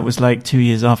 Yes, because that was like 2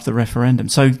 years after the referendum.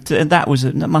 So that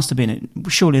must have been it.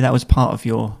 Surely that was part of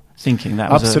your thinking.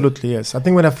 That was absolutely yes. I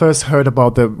think when I first heard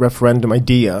about the referendum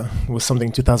idea, it was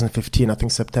something 2015. I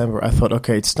think September. I thought,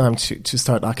 okay, it's time to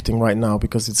start acting right now,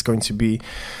 because it's going to be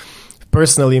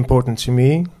personally important to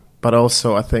me, but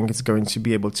also I think it's going to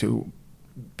be able to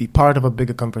be part of a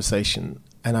bigger conversation.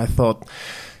 And I thought,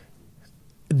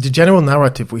 the general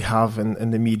narrative we have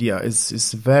in the media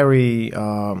is very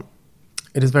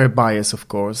it is very biased, of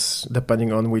course,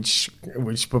 depending on which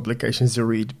publications you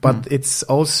read. But it's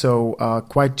also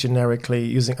quite generically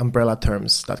using umbrella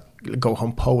terms that go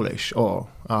home Polish, or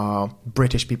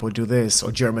British people do this,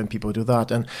 or German people do that.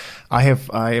 And I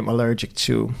am allergic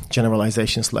to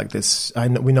generalizations like this.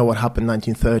 We know what happened in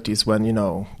the 1930s when,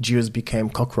 Jews became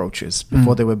cockroaches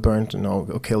before they were burned,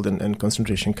 or killed in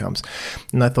concentration camps.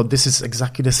 And I thought this is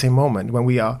exactly the same moment when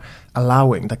we are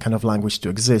allowing that kind of language to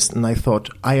exist. And I thought,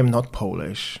 I am not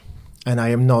Polish, and I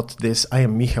am not this. I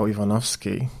am Michal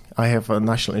Iwanowski. I have a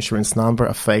national insurance number,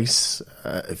 a face,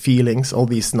 feelings, all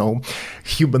these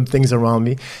human things around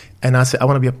me. And I said, I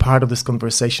want to be a part of this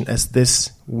conversation as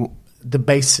the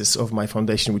basis of my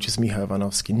foundation, which is Michal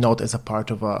Iwanowski, not as a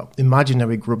part of an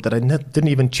imaginary group that I didn't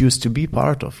even choose to be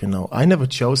part of. I never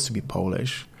chose to be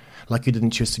Polish, like you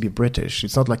didn't choose to be British.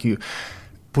 It's not like you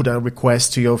put a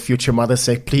request to your future mother,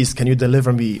 say, please, can you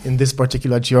deliver me in this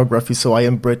particular geography so I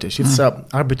am British? It's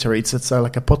arbitrary. It's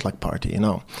like a potluck party,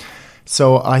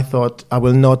 So I thought I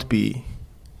will not be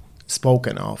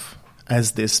spoken of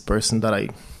as this person that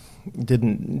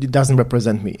it doesn't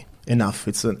represent me enough.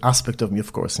 It's an aspect of me,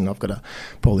 of course, I've got a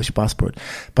Polish passport,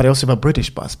 but I also have a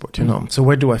British passport, So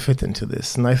where do I fit into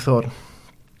this? And I thought,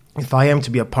 if I am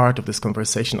to be a part of this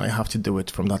conversation, I have to do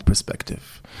it from that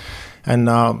perspective. And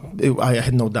I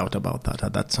had no doubt about that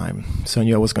at that time. So I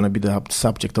knew I was going to be the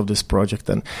subject of this project,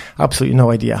 and absolutely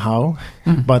no idea how,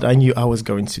 but I knew I was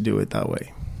going to do it that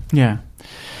way. Yeah.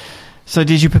 So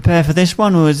did you prepare for this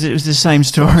one, or was it the same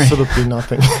story? Absolutely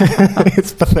nothing.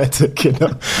 It's pathetic,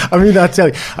 I mean, I tell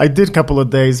you, I did a couple of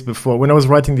days before, when I was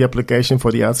writing the application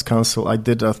for the Arts Council, I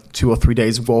did a 2 or 3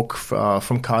 days walk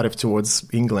from Cardiff towards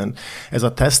England as a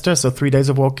tester. So 3 days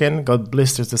of walking, got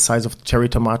blisters the size of cherry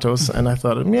tomatoes, and I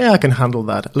thought, I can handle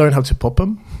that. Learn how to pop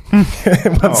them.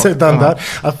 Once I'd done that,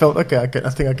 I felt, okay, I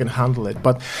think I can handle it.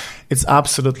 But it's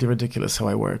absolutely ridiculous how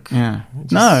I work. Yeah.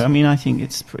 I mean, I think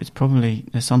it's probably,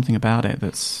 there's something about it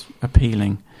that's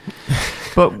appealing.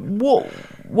 But what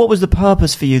was the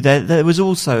purpose for you? There was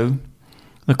also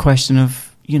the question of,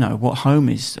 what home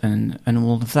is and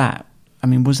all of that. I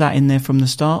mean, was that in there from the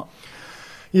start?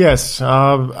 Yes.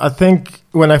 I think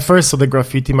when I first saw the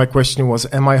graffiti, my question was,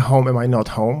 am I home? Am I not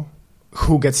home?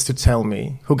 Who gets to tell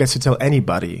me? Who gets to tell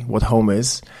anybody what home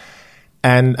is?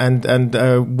 And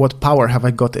what power have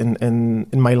I got in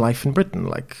my life in Britain?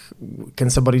 Like, can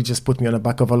somebody just put me on the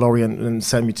back of a lorry and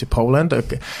send me to Poland?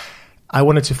 Okay. I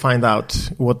wanted to find out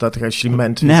what that actually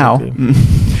meant. Now,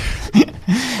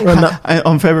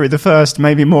 on February the 1st,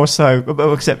 maybe more so,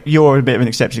 except you're a bit of an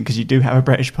exception because you do have a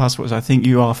British passport, so I think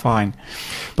you are fine.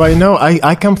 But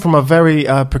I come from a very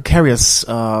precarious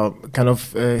kind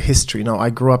of history.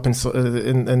 I grew up in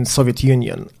Soviet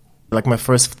Union. Like my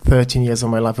first 13 years of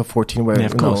my life, or 14, were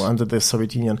under the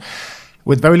Soviet Union,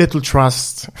 with very little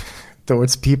trust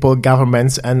towards people,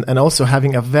 governments, and also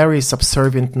having a very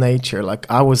subservient nature. Like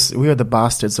we were the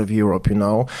bastards of Europe, We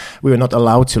were not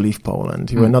allowed to leave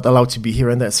Poland. We were not allowed to be here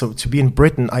and there. So to be in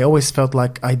Britain, I always felt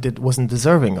like wasn't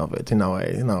deserving of it in a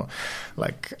way,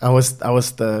 Like I was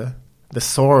the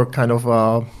sore kind of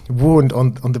wound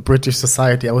on the British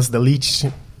society. I was the leech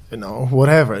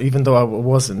whatever, even though I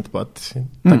wasn't, but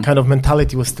that kind of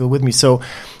mentality was still with me. So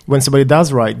when somebody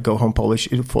does write Go Home Polish,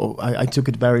 I took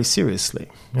it very seriously.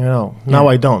 Now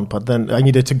I don't, but then I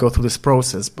needed to go through this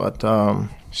process. But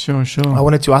sure. I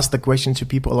wanted to ask the question to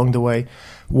people along the way,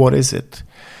 what is it?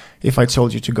 If I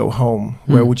told you to go home,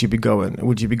 where would you be going?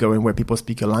 Would you be going where people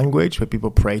speak a language, where people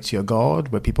pray to your God,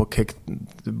 where people kick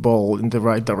the ball in the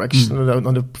right direction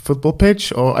on the football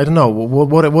pitch? Or I don't know,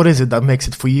 what is it that makes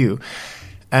it for you?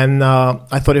 And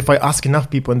I thought if I ask enough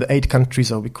people in the 8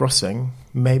 countries I'll be crossing,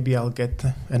 maybe I'll get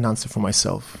an answer for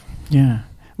myself. Yeah.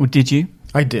 Well, did you?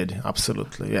 I did,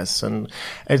 absolutely, yes. And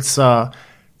it's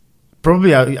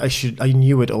probably I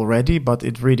knew it already, but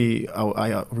it really,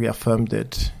 I reaffirmed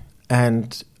it.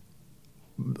 And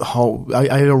how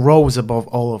I arose above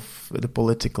all of the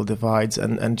political divides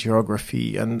and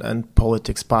geography and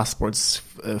politics, passports,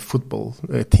 football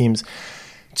teams,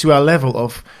 to a level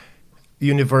of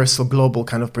universal, global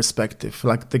kind of perspective.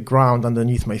 Like the ground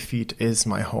underneath my feet is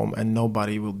my home, and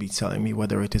nobody will be telling me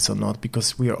whether it is or not,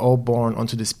 because we are all born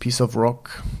onto this piece of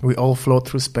rock. We all float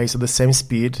through space at the same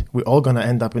speed. We're all going to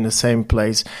end up in the same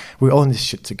place. We're all in this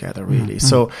shit together, really.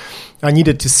 So I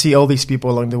needed to see all these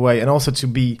people along the way, and also to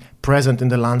be present in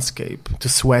the landscape, to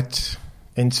sweat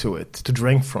into it, to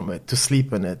drink from it, to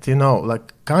sleep in it,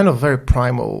 like kind of very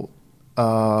primal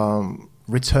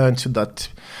return to that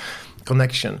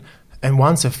connection. And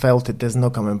once I felt it, there's no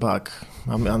coming back.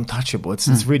 I'm untouchable. It's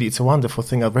a wonderful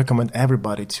thing. I recommend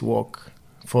everybody to walk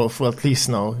for at least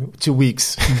 2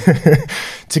 weeks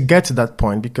to get to that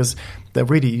point, because that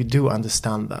really you do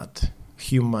understand that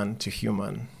human to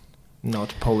human,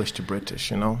 not Polish to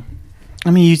British. I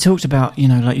mean, you talked about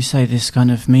like you say, this kind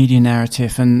of media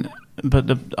narrative, but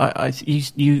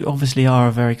you obviously are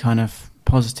a very kind of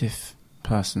positive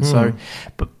person. So,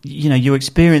 but your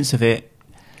experience of it,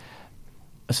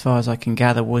 as far as I can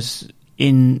gather, was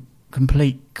in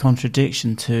complete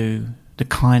contradiction to the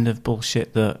kind of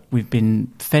bullshit that we've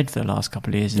been fed for the last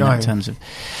couple of years in terms of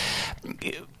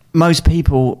most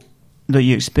people that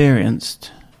you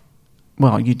experienced.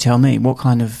 Well, you tell me, what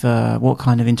kind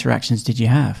of interactions did you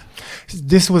have?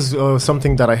 This was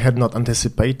something that I had not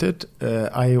anticipated.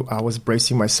 I was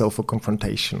bracing myself for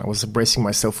confrontation. I was bracing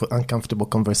myself for uncomfortable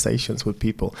conversations with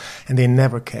people, and they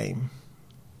never came.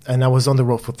 And I was on the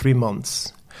road for 3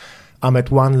 months. I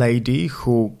met one lady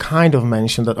who kind of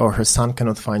mentioned that her son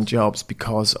cannot find jobs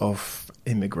because of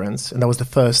immigrants. And that was the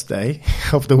first day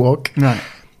of the walk. Right.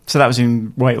 So that was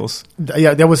in Wales?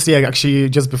 Yeah, that was actually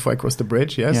just before I crossed the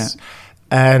bridge, yes. Yeah.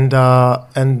 And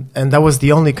that was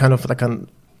the only kind of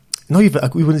not even,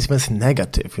 we wouldn't even say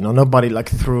negative, nobody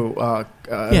threw stuff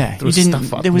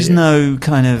at there was me. No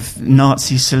kind of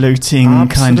Nazi saluting,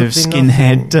 Absolutely kind of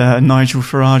skinhead Nigel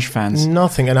Farage fans.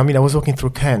 Nothing. And I mean, I was walking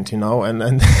through Kent, and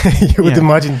you would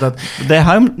imagine that they're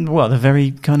the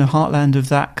very kind of heartland of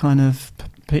that kind of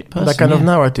person, that kind of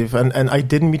narrative. And I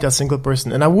didn't meet a single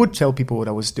person. And I would tell people what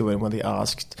I was doing when they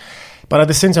asked. But at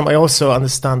the same time, I also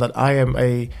understand that I am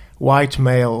a white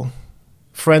male,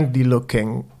 friendly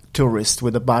looking tourist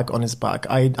with a bag on his back.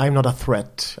 I'm not a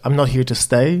threat. I'm not here to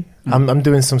stay. I'm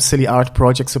doing some silly art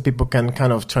projects so people can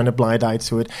kind of turn a blind eye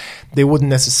to it. They wouldn't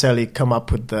necessarily come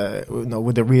up with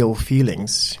the real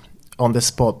feelings on the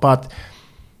spot, but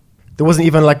there wasn't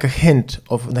even a hint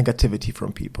of negativity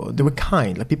from people. They were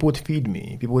kind. People would feed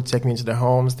me. People would take me into their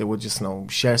homes. They would just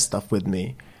share stuff with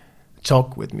me,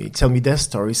 talk with me, tell me their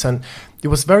stories, and it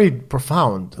was very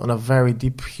profound on a very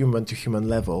deep human to human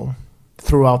level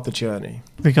throughout the journey,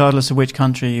 regardless of which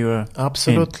country you were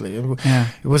absolutely in.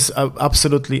 It was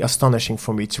absolutely astonishing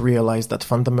for me to realize that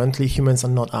fundamentally humans are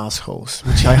not assholes,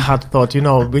 which I had thought.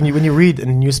 When you read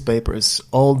in newspapers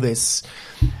all this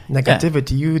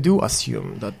negativity, you do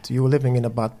assume that you're living in a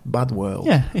bad world.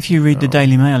 Yeah, if you read the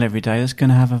Daily Mail every day, it's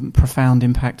going to have a profound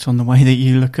impact on the way that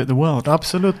you look at the world.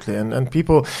 Absolutely, and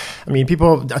people.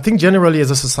 I think generally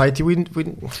as a society, we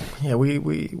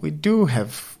do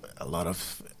have a lot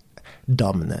of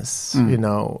dumbness,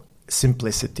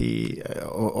 simplicity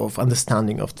of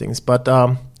understanding of things, but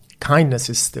kindness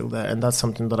is still there, and that's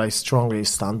something that I strongly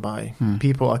stand by.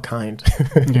 People are kind.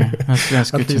 Yeah,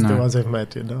 that's good At least to know. the ones I've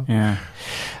met, Yeah,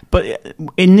 but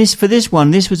for this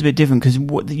one, this was a bit different because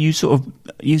you sort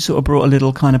of brought a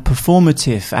little kind of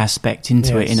performative aspect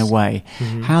into it in a way.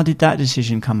 Mm-hmm. How did that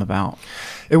decision come about?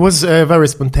 It was very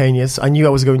spontaneous. I knew I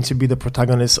was going to be the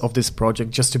protagonist of this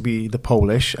project, just to be the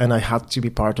Polish, and I had to be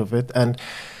part of it. And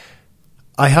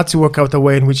I had to work out a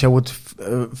way in which I would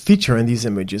feature in these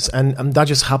images, and that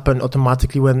just happened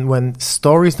automatically when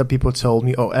stories that people told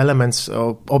me or elements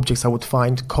or objects I would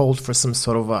find called for some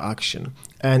sort of action.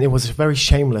 And it was very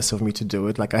shameless of me to do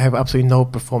it. Like, I have absolutely no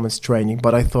performance training,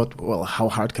 but I thought, well, how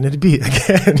hard can it be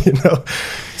again,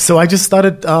 So I just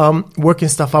started working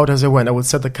stuff out as I went. I would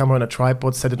set the camera on a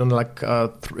tripod, set it on like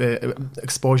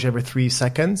exposure every 3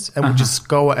 seconds, and would just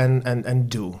go and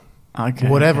do. Okay,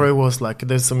 whatever it was. Like,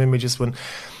 there's some images when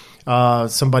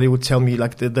somebody would tell me,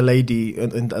 like, the lady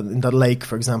in that lake,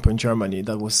 for example, in Germany,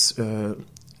 that was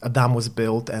a dam was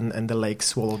built and the lake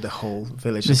swallowed the whole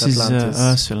village. This of Atlantis.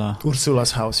 is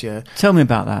Ursula's house. Yeah, tell me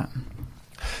about that.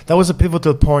 That was a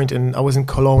pivotal point. I was in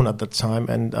Cologne at that time,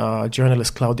 and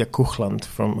journalist Claudia Kuchland,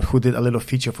 who did a little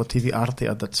feature for TV Arte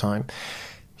at that time,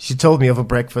 she told me over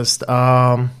breakfast,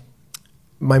 my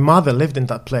mother lived in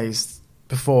that place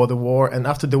before the war, and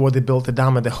after the war they built a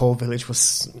dam and the whole village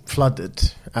was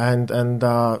flooded, and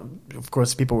of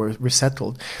course people were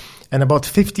resettled. And about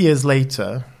 50 years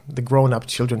later, the grown-up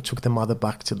children took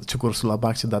took Ursula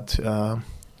back to that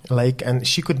lake, and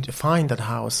she could find that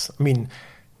house. I mean,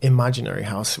 imaginary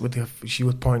house. She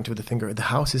would point with the finger. The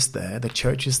house is there. The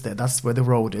church is there. That's where the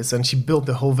road is. And she built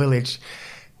the whole village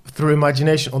through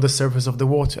imagination on the surface of the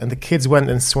water. And the kids went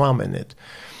and swam in it.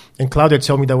 And Claudia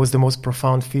told me that was the most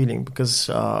profound feeling, because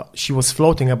she was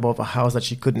floating above a house that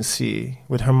she couldn't see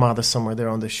with her mother somewhere there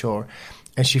on the shore.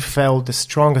 And she felt the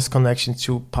strongest connection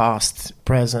to past,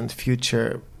 present,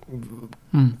 future,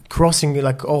 crossing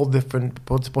like all different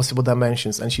possible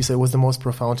dimensions. And she said it was the most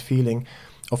profound feeling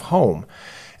of home.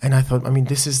 And I thought, I mean,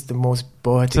 this is the most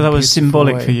poetic. So that was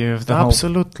symbolic way for you of the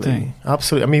Absolutely. whole thing.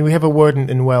 Absolutely. I mean, we have a word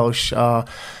in Welsh,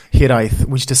 hiraeth,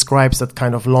 which describes that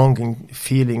kind of longing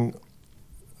feeling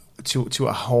to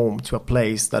a home, to a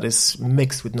place that is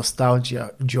mixed with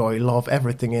nostalgia, joy, love,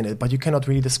 everything in it. But you cannot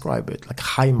really describe it, like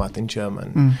Heimat in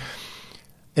German.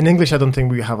 In English, I don't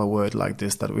think we have a word like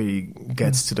this that really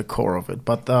gets to the core of it.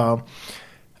 But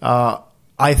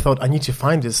I thought I need to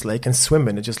find this lake and swim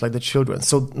in it, just like the children.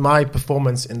 So my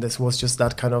performance in this was just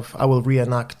that kind of, I will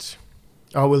reenact,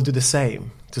 I will do the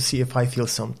same to see if I feel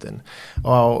something.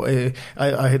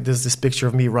 There's this picture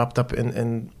of me wrapped up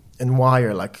in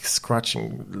wire, like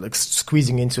scratching, like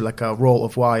squeezing into like a roll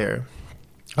of wire.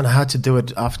 And I had to do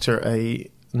it after a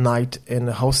night in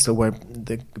a hostel where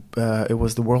it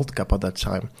was the World Cup at that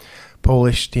time.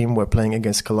 Polish team were playing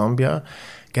against Colombia,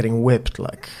 getting whipped,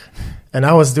 and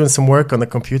I was doing some work on the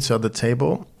computer at the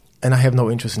table, and I have no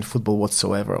interest in football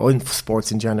whatsoever, or in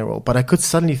sports in general, but I could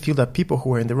suddenly feel that people who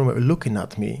were in the room were looking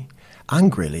at me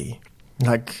angrily,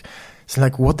 it's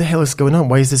like, what the hell is going on?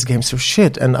 Why is this game so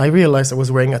shit? And I realized I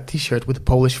was wearing a t-shirt with a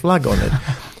Polish flag on it.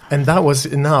 And that was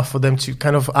enough for them to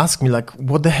kind of ask me, like,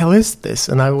 what the hell is this?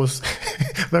 And I was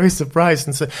very surprised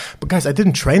and said, but guys, I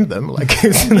didn't train them. Like,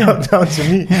 it's not down to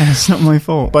me. Yeah, it's not my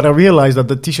fault. But I realized that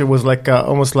the t-shirt was like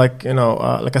almost like,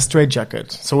 like a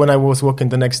straitjacket. So when I was walking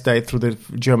the next day through the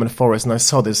German forest and I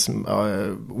saw this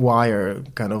wire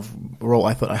kind of roll,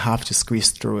 I thought I have to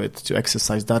squeeze through it to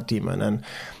exercise that demon. And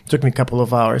it took me a couple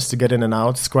of hours to get in and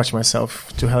out, scratch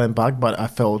myself to hell and back, but I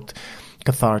felt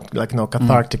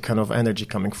cathartic kind of energy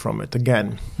coming from it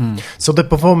again. So the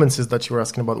performances that you were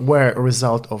asking about were a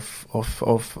result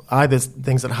of either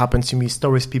things that happened to me,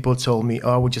 stories people told me, or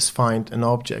I would just find an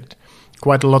object.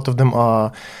 Quite a lot of them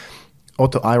are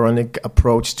auto-ironic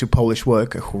approach to Polish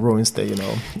work who ruins the,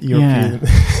 European...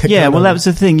 Yeah, well, that was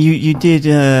the thing. You did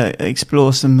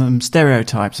explore some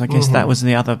stereotypes. I guess that was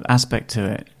the other aspect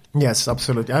to it. Yes,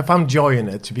 absolutely. I found joy in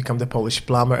it to become the Polish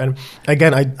plumber. And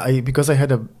again, I because I had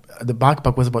the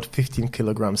backpack was about 15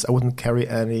 kilograms. I wouldn't carry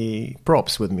any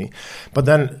props with me. But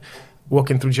then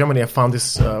walking through Germany, I found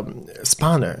this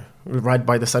spanner right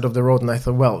by the side of the road. And I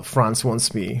thought, well, France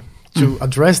wants me to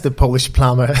address the Polish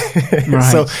plumber.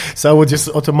 Right. So I would just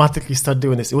automatically start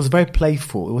doing this. It was very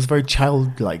playful. It was very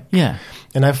childlike. Yeah.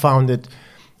 And I found it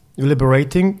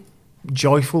liberating,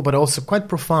 joyful, but also quite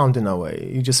profound in a way.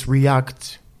 You just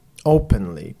react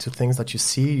openly to things that you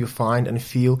see, you find and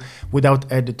feel without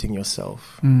editing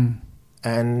yourself.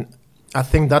 And I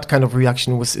think that kind of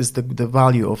reaction is the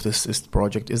value of this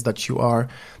project, is that you are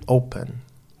open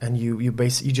and you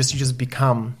just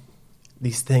become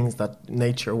these things that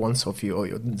nature wants of you or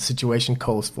your situation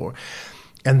calls for.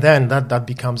 And then that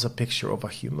becomes a picture of a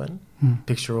human,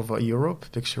 picture of a Europe,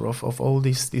 picture of all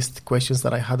these questions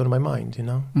that I had on my mind,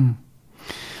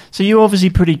 So you're obviously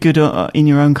pretty good in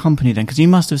your own company then, because you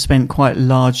must have spent quite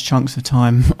large chunks of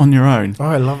time on your own. Oh,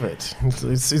 I love it.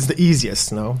 It's the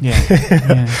easiest, no? Yeah.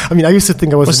 I mean, I used to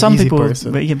think I was an easy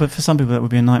person. But for some people that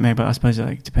would be a nightmare. But I suppose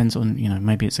it depends on,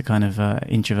 maybe it's a kind of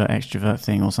introvert extrovert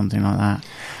thing or something like that.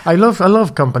 I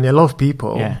love company. I love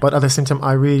people. Yeah. But at the same time,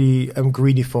 I really am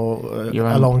greedy for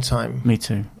a long time. Me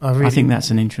too. I think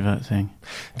that's an introvert thing.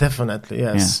 Definitely,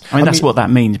 yes. Yeah. I mean, that's what that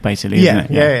means, basically, isn't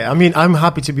it? Yeah. I mean, I'm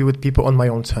happy to be with people on my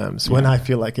own terms when I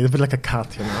feel like it. A bit like a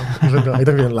cat, even though I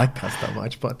don't really like cats that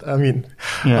much. But I mean,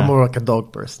 I'm more like a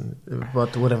dog person,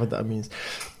 but whatever that means.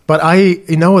 But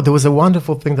there was a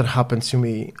wonderful thing that happened to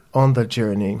me on the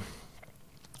journey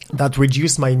that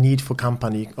reduced my need for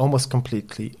company almost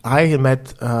completely. I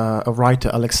met a writer,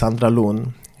 Alexandra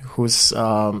Lun, whose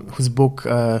book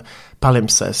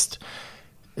Palimpsest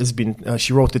has been.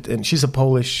 She wrote it in. She's a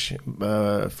Polish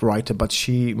writer, but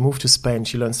she moved to Spain.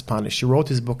 She learned Spanish. She wrote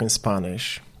this book in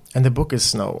Spanish, and the book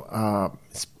is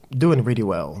it's doing really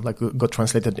well. Like, got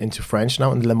translated into French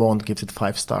now, and Le Monde gives it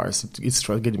 5 stars. It's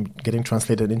getting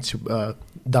translated into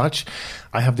Dutch.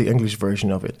 I have the English version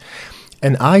of it,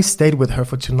 and I stayed with her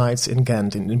for 2 nights in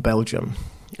Ghent, in Belgium.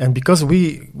 And because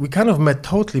we kind of met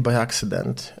totally by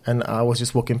accident, and I was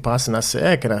just walking past, and I said,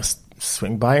 "Hey, can I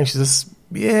swing by?" And she says,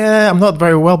 "Yeah, I'm not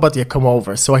very well, but yeah, come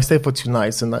over." So I stayed for 2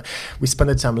 nights, and we spent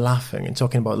the time laughing and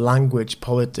talking about language,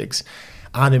 politics,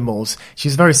 animals.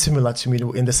 She's very similar to me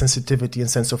in the sensitivity and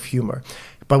sense of humor.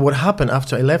 But what happened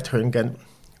after I left her again,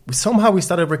 we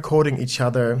started recording each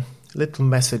other little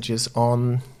messages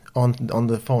on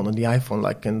the phone, on the iPhone,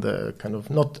 like in the kind of,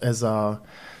 not as a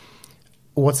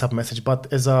WhatsApp message, but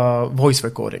as a voice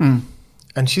recording.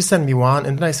 And she sent me one,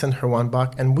 and then I sent her one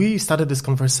back, and we started this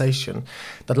conversation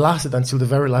that lasted until the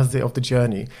very last day of the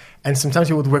journey. And sometimes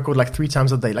we would record like 3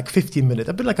 times a day, like 15 minutes,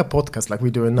 a bit like a podcast like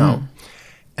we're doing now.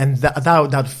 And that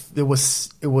it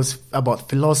was about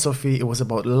philosophy, it was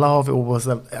about love, it was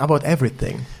about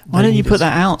everything. Why don't you put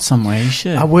that out somewhere? You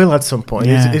should. I will at some point.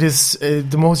 Yeah. It is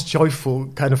the most joyful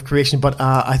kind of creation, but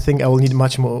I think I will need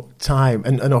much more time.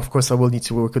 And of course, I will need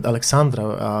to work with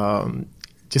Alexandra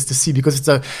just to see, because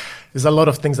there's a lot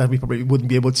of things that we probably wouldn't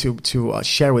be able to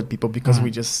share with people, because we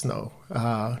just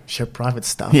share private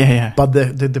stuff. Yeah. But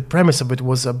the premise of it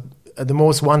was the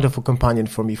most wonderful companion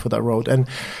for me for that road.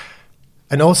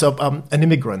 And also an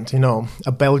immigrant,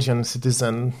 a Belgian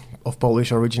citizen of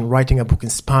Polish origin, writing a book in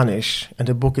Spanish. And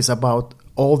the book is about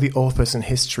all the authors in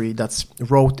history that's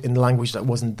wrote in language that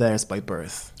wasn't theirs by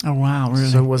birth. Oh, wow, really?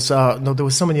 So it was, there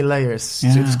was so many layers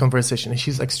to this conversation. And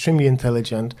she's extremely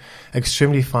intelligent,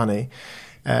 extremely funny.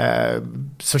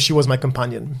 So she was my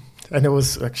companion. And it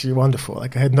was actually wonderful.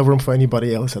 Like, I had no room for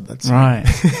anybody else at that time. Right.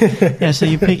 Yeah, so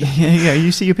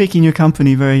you're picking your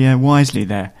company very wisely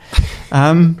there.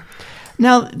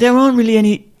 Now, there aren't really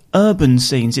any urban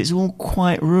scenes. It's all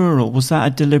quite rural. Was that a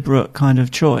deliberate kind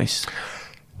of choice?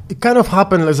 It kind of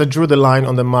happened as I drew the line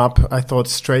on the map. I thought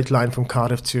straight line from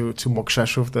Cardiff to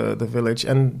Mokrzeszów, the village,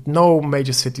 and no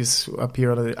major cities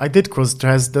appear on it. I did cross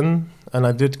Dresden, and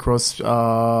I did cross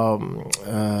Cologne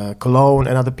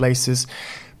and other places.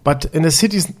 But in the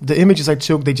cities, the images I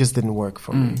took, they just didn't work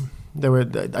for me.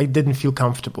 I didn't feel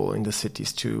comfortable in the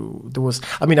cities too.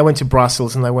 I went to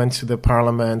Brussels, and I went to the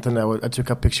parliament, and I took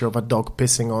a picture of a dog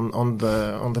pissing on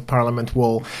the parliament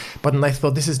wall. But then I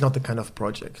thought, this is not the kind of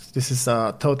project. This is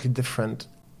a totally different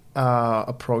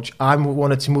approach. I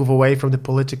wanted to move away from the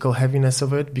political heaviness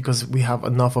of it, because we have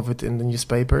enough of it in the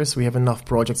newspapers. We have enough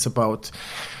projects about,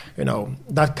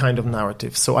 that kind of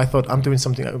narrative. So I thought, I'm doing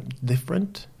something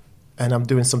different. And I'm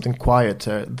doing something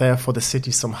quieter. Therefore, the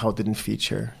city somehow didn't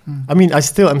feature. I mean, I'm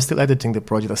still editing the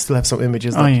project. I still have some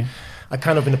images that are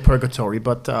kind of in a purgatory,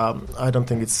 but I don't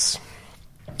think it's...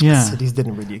 Yeah. Cities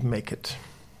didn't really make it.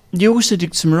 You also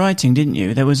did some writing, didn't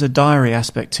you? There was a diary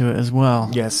aspect to it as well.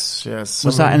 Yes.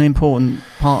 Was that an important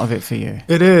part of it for you?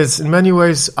 It is. In many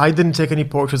ways, I didn't take any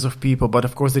portraits of people, but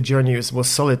of course the journey was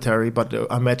solitary, but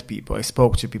I met people, I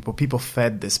spoke to people. People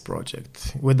fed this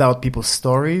project. Without people's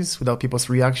stories, without people's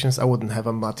reactions, I wouldn't have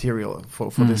a material for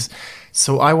this.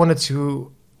 So I wanted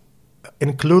to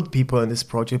include people in this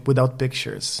project without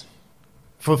pictures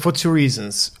for 2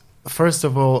 reasons. First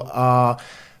of all,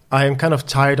 I am kind of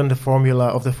tired of the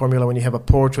formula when you have a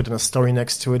portrait and a story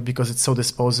next to it, because it's so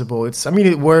disposable.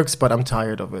 It works, but I'm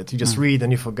tired of it. You just read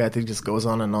and you forget. It just goes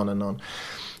on and on and on.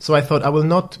 So I thought I will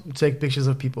not take pictures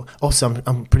of people. Also,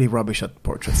 I'm pretty rubbish at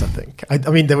portraits, I think.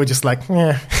 They were just like,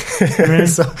 yeah. Really?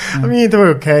 So, they were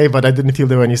okay, but I didn't feel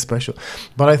they were any special.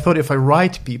 But I thought if I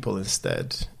write people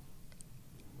instead,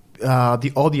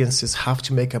 the audiences have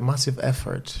to make a massive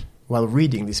effort while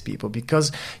reading these people,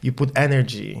 because you put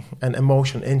energy and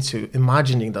emotion into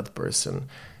imagining that person.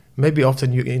 maybe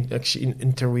often you actually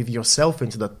interweave yourself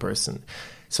into that person.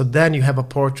 So then you have a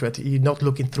portrait. You're not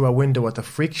looking through a window at a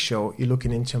freak show. You're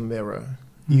looking into a mirror.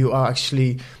 You are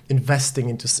actually investing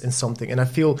in something. And I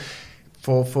feel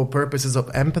for purposes of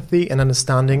empathy and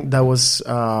understanding, that was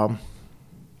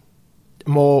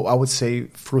more, I would say,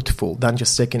 fruitful than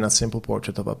just taking a simple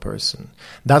portrait of a person.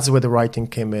 That's where the writing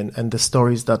came in, and the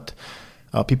stories that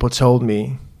people told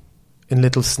me in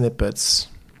little snippets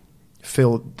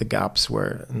filled the gaps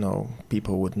where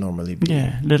people would normally be.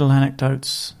 Yeah, little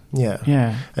anecdotes.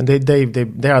 Yeah. And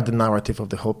they are the narrative of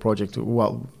the whole project.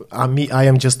 Well, I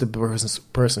am just the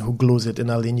person who glues it in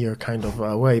a linear kind of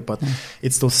way, but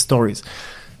it's those stories.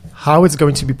 How it's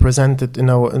going to be presented,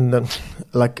 I'm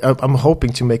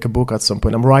hoping to make a book at some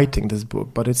point. I'm writing this book,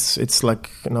 but it's like,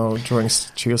 drawing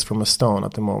cheers from a stone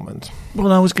at the moment.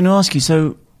 Well, I was going to ask you,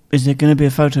 so is there going to be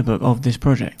a photo book of this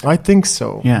project? I think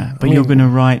so. Yeah, but you're going to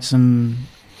write some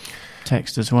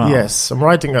text as well. Yes, I'm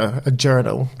writing a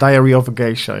journal, diary of a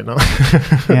geisha,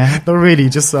 Yeah. Not really,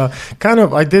 just I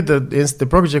did the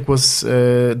project was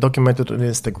documented on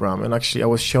Instagram, and actually I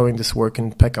was showing this work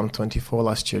in Peckham 24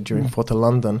 last year during Photo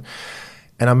London,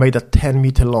 and I made a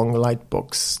 10-meter long light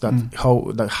box that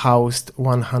housed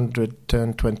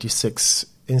 126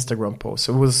 Instagram posts.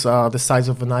 So it was the size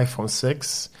of an iPhone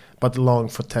 6, but long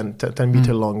for 10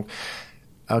 meter long,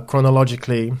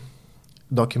 chronologically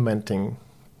documenting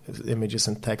images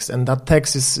and text, and that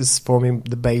text is forming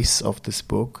the base of this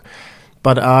book.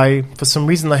 But for some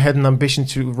reason, I had an ambition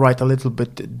to write a little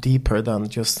bit deeper than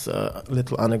just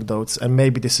little anecdotes, and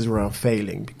maybe this is where I'm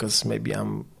failing, because maybe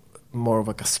I'm more of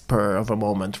like a spur of a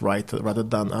moment writer rather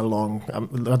than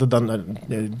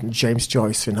James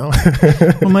Joyce,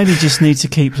 Well, maybe you just need to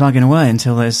keep plugging away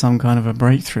until there's some kind of a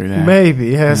breakthrough there. Maybe,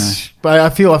 yes. Yeah. But I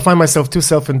find myself too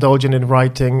self-indulgent in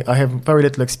writing. I have very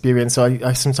little experience, so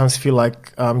I sometimes feel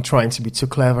like I'm trying to be too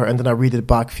clever, and then I read it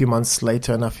back a few months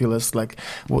later and I feel it's like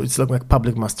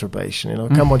public masturbation,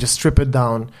 Come on, just strip it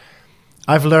down.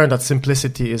 I've learned that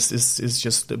simplicity is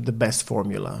just the best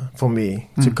formula for me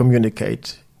to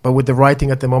communicate. But with the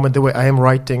writing at the moment, the way I am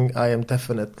writing, I am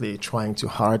definitely trying too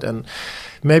hard. And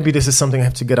maybe this is something I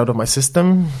have to get out of my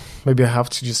system. Maybe I have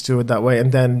to just do it that way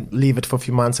and then leave it for a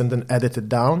few months and then edit it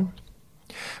down.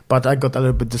 But I got a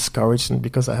little bit discouraged, and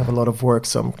because I have a lot of work,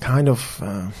 so I'm kind of...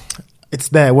 it's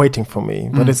there waiting for me.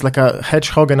 But it's like a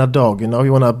hedgehog and a dog, You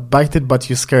want to bite it, but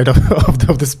you're scared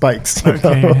of the spikes.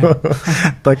 Okay,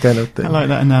 that kind of thing. I like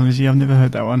that analogy. I've never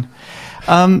heard that one.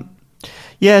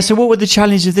 Yeah, so what were the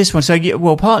challenges of this one? So,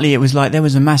 partly it was like there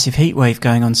was a massive heat wave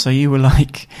going on, so you were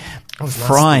like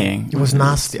frying. It was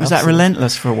nasty. Was that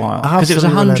relentless for a while? Because it was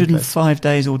 105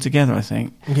 days altogether, I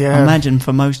think. Yeah. I imagine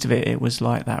for most of it was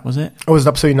like that, was it? It was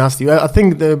absolutely nasty. I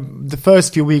think the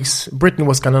first few weeks, Britain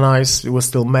was kind of nice. It was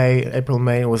still April,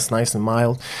 May, it was nice and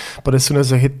mild. But as soon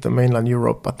as I hit the mainland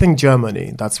Europe, I think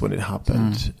Germany, that's when it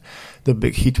happened, the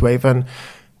big heat wave. And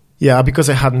because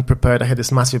I hadn't prepared, I had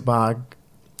this massive bag.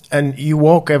 And you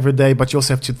walk every day, but you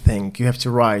also have to think. You have to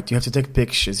write. You have to take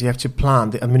pictures. You have to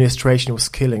plan. The administration was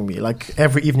killing me. Like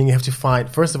every evening, you have to find.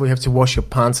 First of all, you have to wash your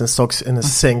pants and socks in a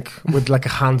sink with like a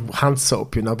hand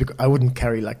soap. Because I wouldn't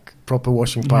carry like proper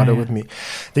washing powder with me.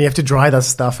 Then you have to dry that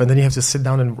stuff, and then you have to sit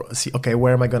down and see. Okay,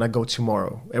 where am I gonna go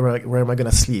tomorrow? Where am I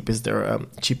gonna sleep? Is there a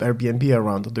cheap Airbnb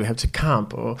around, or do I have to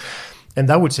camp? And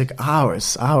that would take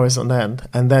hours on end.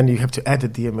 And then you have to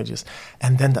edit the images.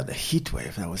 And then that heat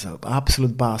wave, that was an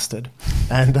absolute bastard.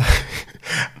 And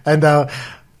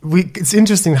it's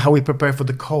interesting how we prepare for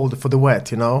the cold, for the wet,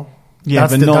 Yeah,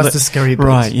 that's the scary bit.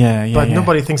 Right, yeah. But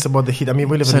nobody thinks about the heat. I mean,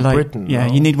 we live in Britain. Yeah,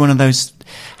 you need one of those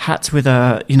hats with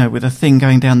a thing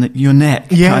going down your neck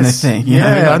kind of thing.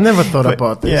 I never thought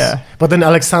about this. Yeah. But then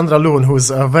Alexandra Loon,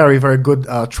 who's a very, very good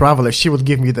traveler, she would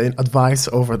give me the advice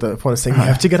over the phone saying, you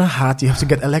have to get a hat, you have to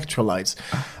get electrolytes.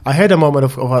 I had a moment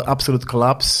of an absolute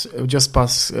collapse just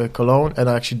past Cologne, and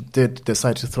I actually did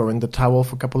decide to throw in the towel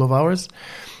for a couple of hours.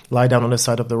 Lie down on the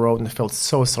side of the road, and I felt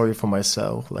so sorry for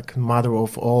myself, like mother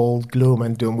of all gloom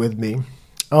and doom with me.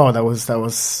 Oh, that was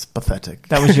pathetic.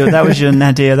 That was your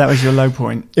nadir. That was your low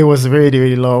point. It was really,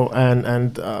 really low,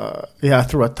 and I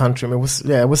threw a tantrum. It was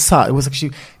sad. It was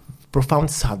actually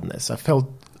profound sadness. I felt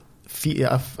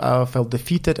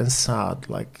defeated and sad,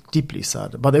 like deeply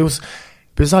sad. But it was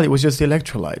bizarre. It was just the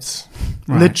electrolytes.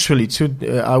 Right. Literally,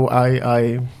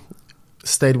 I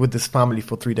stayed with this family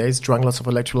for 3 days, drank lots of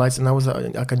electrolytes, and I was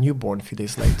like a newborn a few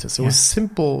days later. So it was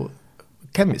simple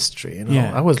chemistry.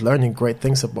 I was learning great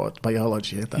things about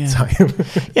biology at that time.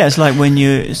 Yeah, it's like when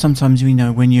you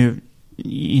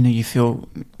you feel,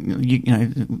 you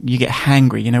get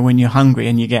hangry, when you're hungry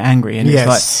and you get angry, and it's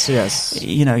like,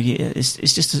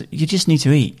 it's just, you just need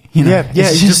to eat, you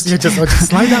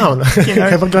just lie down,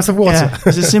 have a glass of water. Yeah,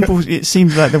 it's a simple, it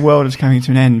seems like the world is coming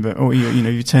to an end, but, or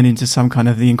you turn into some kind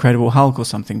of the Incredible Hulk or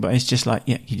something, but it's just like,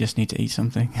 you just need to eat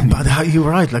something. But you're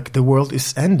right, like the world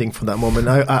is ending for that moment.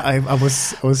 I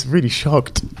was really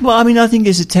shocked. Well, I mean, I think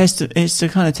it's a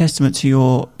kind of testament to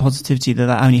your positivity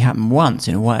that only happened once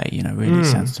in a way, really, it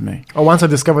sounds to me. Oh, once I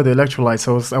discovered the electrolytes,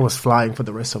 I was flying for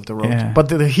the rest of the road. Yeah. But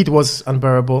the heat was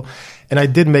unbearable, and I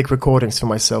did make recordings for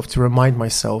myself to remind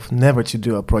myself never to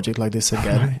do a project like this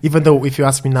again. Right. Even though, if you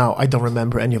ask me now, I don't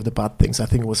remember any of the bad things. I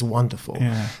think it was wonderful.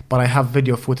 Yeah. But I have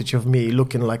video footage of me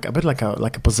looking like a bit like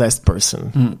a possessed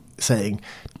person, saying,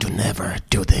 "Do never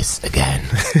do this again."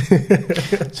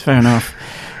 It's fair enough.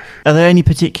 Are there any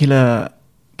particular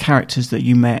characters that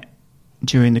you met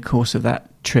during the course of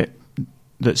that trip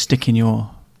that stick in your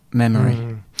memory?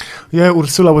 Yeah,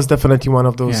 Ursula was definitely one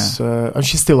of those, and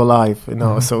she's still alive,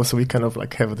 so we kind of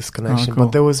like have this connection. Cool.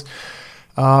 But there was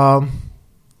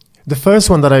the first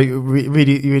one that I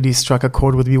really struck a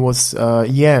chord with me was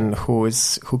Yen, who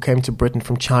came to Britain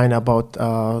from China about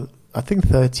I think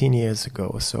 13 years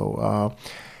ago. So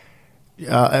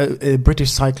a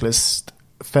British cyclist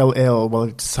fell ill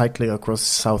while cycling across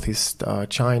southeast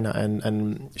China,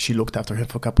 and she looked after him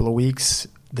for a couple of weeks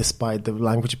despite the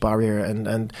language barrier,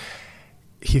 and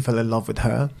he fell in love with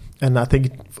her. And I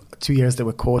think 2 years they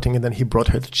were courting, and then he brought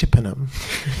her to Chippenham.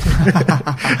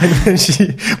 And then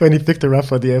when he picked her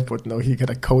up at the airport, he got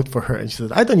a coat for her, and she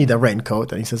said, "I don't need a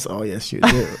raincoat." And he says, "Oh yes, you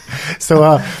do." So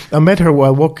I met her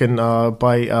while walking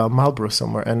by Marlborough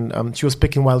somewhere, and she was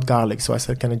picking wild garlic. So I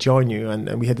said, "Can I join you?"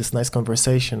 And we had this nice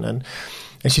conversation, and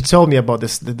she told me about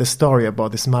the story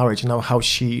about this marriage, and how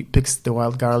she picks the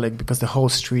wild garlic because the whole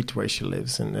street where she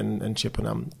lives in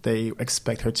Chippenham, they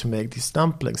expect her to make these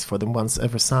dumplings for them once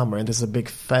every summer, and there's a big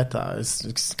feta.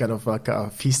 It's kind of like a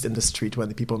feast in the street when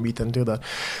the people meet and do that.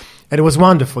 And it was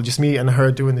wonderful, just me and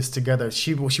her doing this together.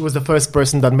 She was the first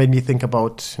person that made me think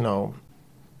about,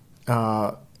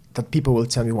 that people will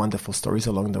tell me wonderful stories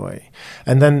along the way.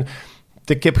 And then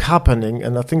they kept happening,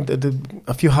 and I think that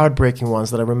a few heartbreaking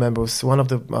ones that I remember was one of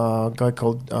the guy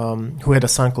called who had a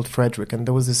son called Frederick, and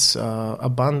there was this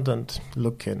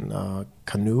abandoned-looking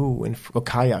canoe or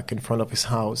kayak in front of his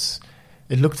house.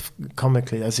 It looked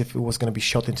comically as if it was going to be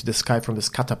shot into the sky from this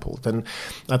catapult, and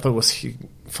I thought it was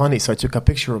funny, so I took a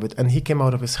picture of it. And he came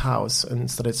out of his house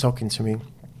and started talking to me,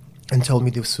 and told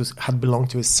me this had belonged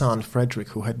to his son Frederick,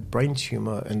 who had brain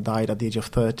tumor and died at the age of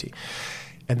 30.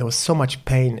 And there was so much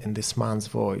pain in this man's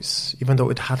voice. Even though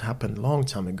it had happened a long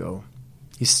time ago,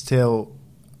 he still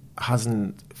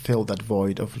hasn't filled that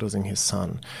void of losing his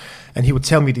son. And he would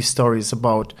tell me these stories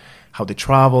about how they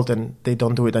traveled, and they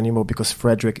don't do it anymore because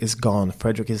Frederick is gone.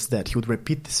 Frederick is dead. He would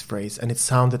repeat this phrase, and it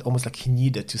sounded almost like he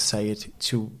needed to say it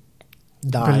to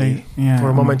die, for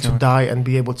a moment, to die and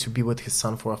be able to be with his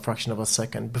son for a fraction of a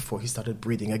second before he started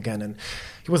breathing again. And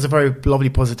he was a very lovely,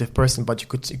 positive person, but you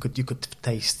could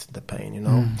taste the pain,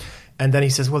 And then he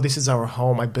says, "Well, this is our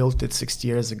home. I built it 60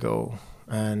 years ago,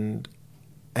 and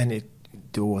it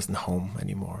wasn't home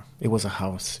anymore. It was a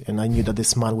house, and I knew that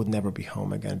this man would never be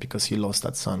home again because he lost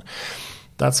that son."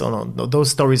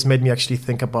 Those stories made me actually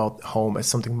think about home as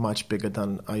something much bigger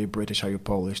than are you British, are you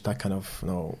Polish, that kind of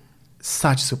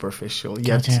such superficial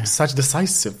yet such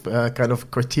decisive kind of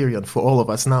criterion for all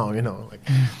of us now,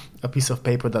 a piece of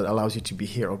paper that allows you to be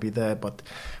here or be there, but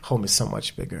home is so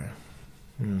much bigger.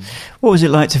 What was it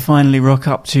like to finally rock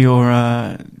up to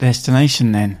your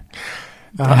destination then?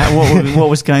 What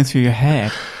was going through your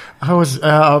head?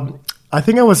 I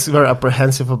think I was very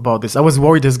apprehensive about this. I was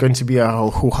worried there's going to be a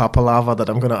whole hoo-ha palava that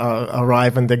I'm going to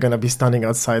arrive and they're going to be standing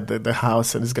outside the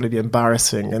house and it's going to be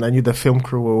embarrassing. And I knew the film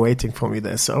crew were waiting for me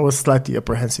there. So I was slightly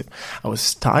apprehensive. I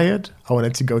was tired. I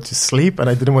wanted to go to sleep and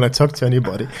I didn't want to talk to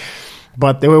anybody.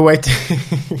 But they were waiting.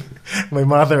 My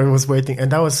mother was waiting.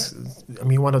 And that was,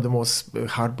 one of the most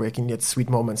heartbreaking yet sweet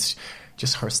moments.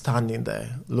 Just her standing there,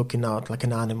 looking out like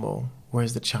an animal.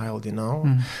 Where's the child,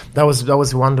 That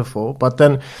was wonderful. But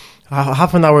then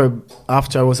half an hour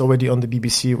after, I was already on the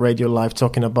BBC radio live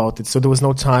talking about it. So there was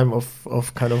no time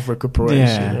of kind of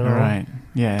recuperation. Yeah, right.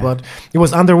 Yeah. But it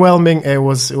was underwhelming. It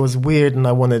was weird, and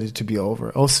I wanted it to be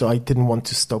over. Also, I didn't want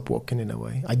to stop walking in a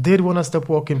way. I did want to stop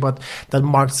walking, but that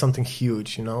marked something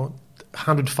huge,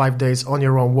 105 days on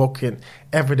your own walking.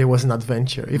 Every day was an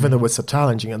adventure, even though it was a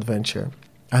challenging adventure.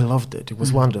 I loved it. It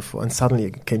was wonderful. And suddenly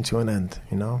it came to an end,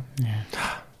 Yeah.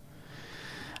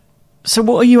 So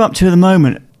what are you up to at the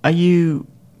moment? Are you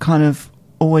kind of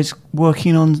always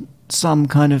working on some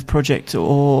kind of project,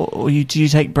 or do you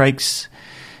take breaks,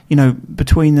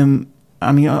 between them?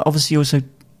 I mean, obviously, you're also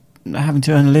having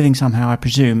to earn a living somehow, I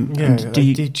presume. Yeah, I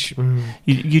teach.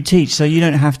 You teach, so you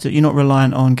don't have to. You're not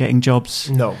reliant on getting jobs.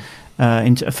 No.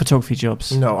 Into photography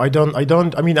jobs. No, I don't.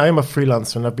 I mean, I am a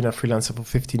freelancer, and I've been a freelancer for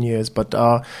 15 years. But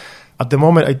at the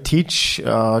moment, I teach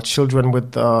children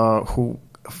with who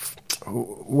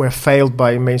were failed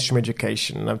by mainstream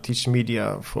education. I teach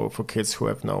media for kids who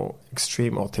have no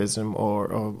extreme autism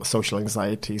or social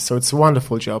anxiety. So it's a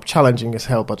wonderful job, challenging as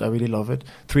hell, but I really love it.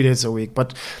 3 days a week.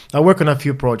 But I work on a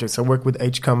few projects. I work with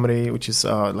Age Company, which is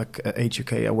like Age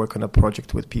UK. I work on a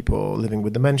project with people living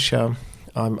with dementia.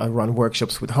 I run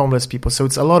workshops with homeless people. So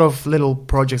it's a lot of little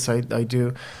projects I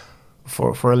do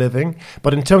for a living.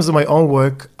 But in terms of my own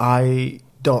work, I'm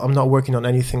not working on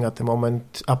anything at the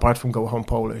moment apart from Go Home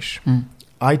Polish.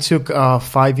 I took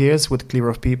 5 years with Clear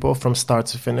of People from start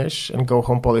to finish, and Go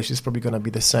Home Polish is probably going to be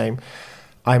the same.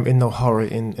 I'm in no hurry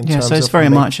in terms of... so it's very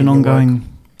much an ongoing...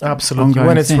 Absolutely. Ongoing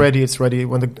when it's thing. ready, it's ready.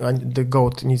 When the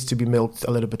goat needs to be milked a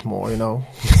little bit more,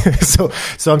 So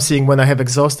I'm seeing when I have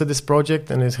exhausted this project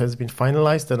and it has been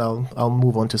finalized, then I'll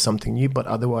move on to something new. But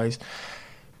otherwise,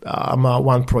 I'm a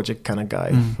one project kind of guy,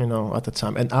 at the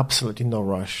time, and absolutely no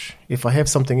rush. If I have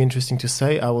something interesting to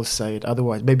say, I will say it.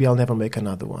 Otherwise, maybe I'll never make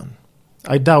another one.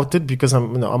 I doubt it because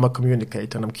I'm a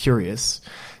communicator and I'm curious.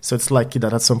 So it's likely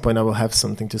that at some point I will have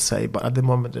something to say. But at the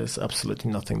moment, there's absolutely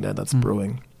nothing there that's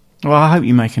brewing. Well, I hope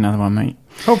you make another one, mate.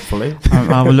 Hopefully.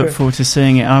 I will look forward to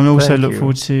seeing it. I also Thank look you.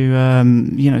 forward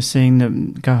to, seeing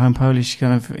the Go Home Polish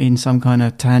kind of in some kind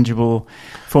of tangible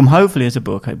form, hopefully as a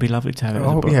book. It'd be lovely to have it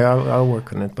as a book. Yeah, I'll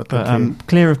work on it. But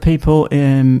Clear of People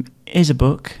is a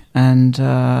book, and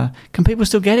can people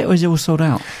still get it, or is it all sold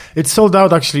out? It's sold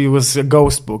out, actually. It was a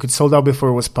ghost book. It sold out before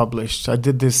it was published. I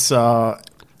did this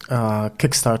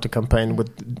Kickstarter campaign with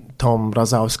Tom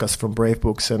Razauskas from Brave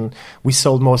Books, and we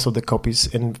sold most of the copies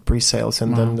in pre-sales,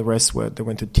 and then the rest they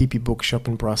went to TP Bookshop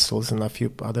in Brussels and a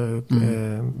few other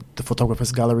the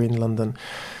Photographers Gallery in London.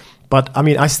 But I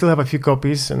mean, I still have a few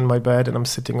copies in my bed, and I'm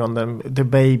sitting on them. They're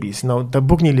babies. The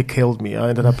book nearly killed me. I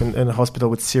ended up in a hospital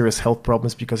with serious health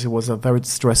problems because it was a very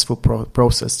stressful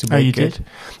process to make it. Did?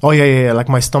 Oh yeah. Like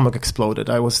my stomach exploded.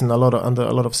 I was under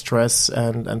a lot of stress,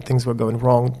 and things were going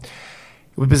wrong.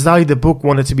 Bizarrely, the book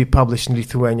wanted to be published in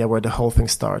Lithuania, where the whole thing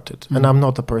started. And I'm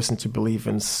not a person to believe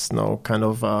in kind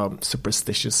of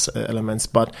superstitious elements,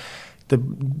 but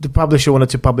the publisher wanted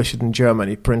to publish it in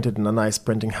Germany, printed in a nice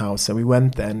printing house, and we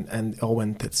went there, and it all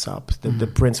went tits up. The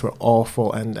prints were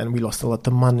awful, and we lost a lot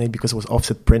of money because it was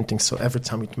offset printing. So every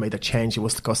time we made a change, it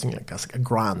was costing like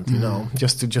 $1,000,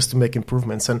 just to make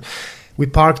improvements. And we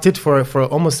parked it for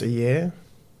almost a year.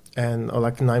 Or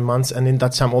like 9 months, and in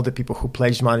that time, all the people who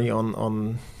pledged money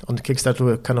on the Kickstarter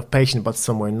were kind of patient, but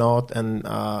some were not. And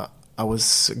I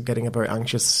was getting very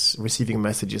anxious, receiving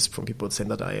messages from people saying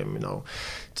that I am,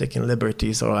 taking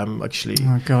liberties, or I'm actually.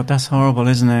 Oh God, that's horrible,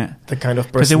 isn't it? The kind of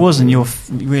person, because it wasn't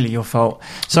really your fault.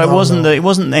 So it wasn't.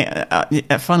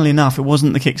 Funnily enough, it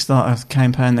wasn't the Kickstarter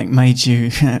campaign that made you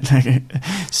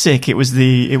sick. It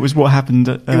was what happened.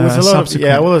 It was a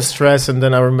lot of stress, and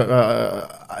then I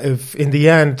remember. If in the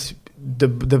end, the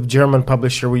German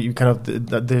publisher, we moved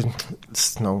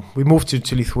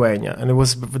to Lithuania, and there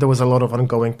was a lot of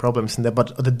ongoing problems in there.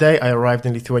 But the day I arrived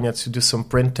in Lithuania to do some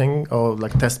printing or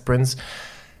like test prints,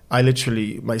 I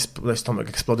literally my stomach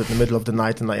exploded in the middle of the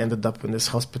night, and I ended up in this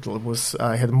hospital.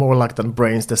 I had more luck than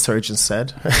brains, the surgeon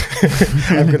said.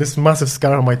 I've got this massive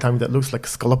scar on my tummy that looks like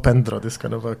Scolopendra, this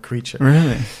kind of a creature.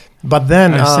 Really? But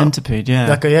then a centipede,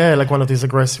 yeah, like one of these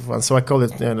aggressive ones. So I call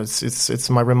it, it's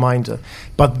my reminder.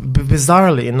 But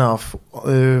bizarrely enough,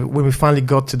 when we finally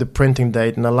got to the printing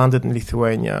date and I landed in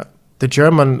Lithuania, the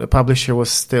German publisher we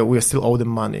still owed them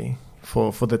money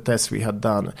for the tests we had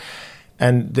done,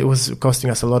 and it was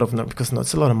costing us a lot of because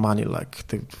it's a lot of money, like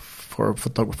for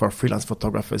freelance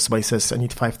photographers. But he says I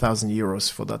need 5,000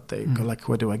 euros for that day. Like,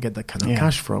 where do I get that kind of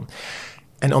cash from?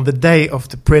 And on the day of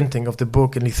the printing of the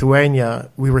book in Lithuania,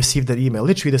 we received an email,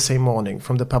 literally the same morning,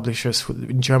 from the publishers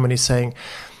in Germany saying,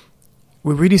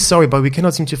 "We're really sorry, but we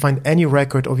cannot seem to find any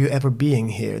record of you ever being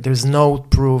here. There's no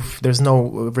proof, there's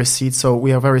no receipt, so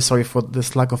we are very sorry for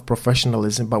this lack of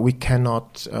professionalism, but we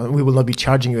will not be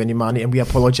charging you any money, and we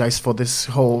apologize for this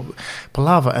whole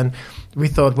palaver." And we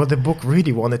thought, well, the book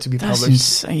really wanted to be published.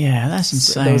 That's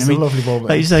insane. That was a lovely moment.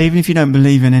 Like you say, even if you don't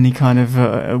believe in any kind of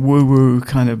woo-woo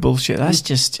kind of bullshit, that's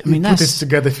just, put this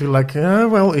together, feel like,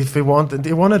 well, if they wanted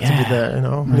to be there,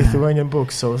 Lithuanian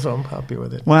books, so I'm happy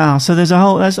with it. Wow, so there's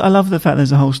I love the fact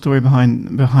there's a whole story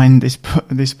behind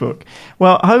this book.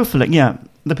 Well, hopefully,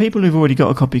 the people who've already got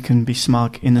a copy can be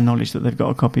smug in the knowledge that they've got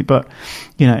a copy. But,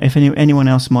 if anyone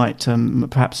else might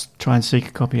perhaps try and seek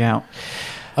a copy out.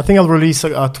 I think I'll release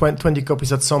 20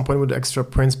 copies at some point with extra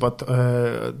prints, but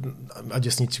I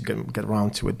just need to get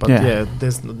around to it. But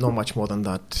there's not much more than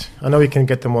that. I know you can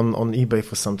get them on eBay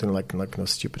for something like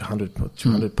stupid 100 or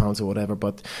 200 pounds or whatever,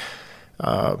 but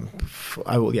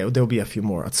there'll be a few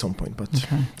more at some point, but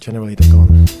generally they're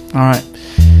gone. All right.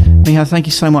 Michal, thank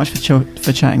you so much for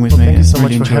chatting with me. Thank you so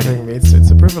much for having me.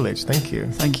 It's a privilege. Thank you.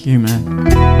 Thank you,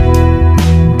 man.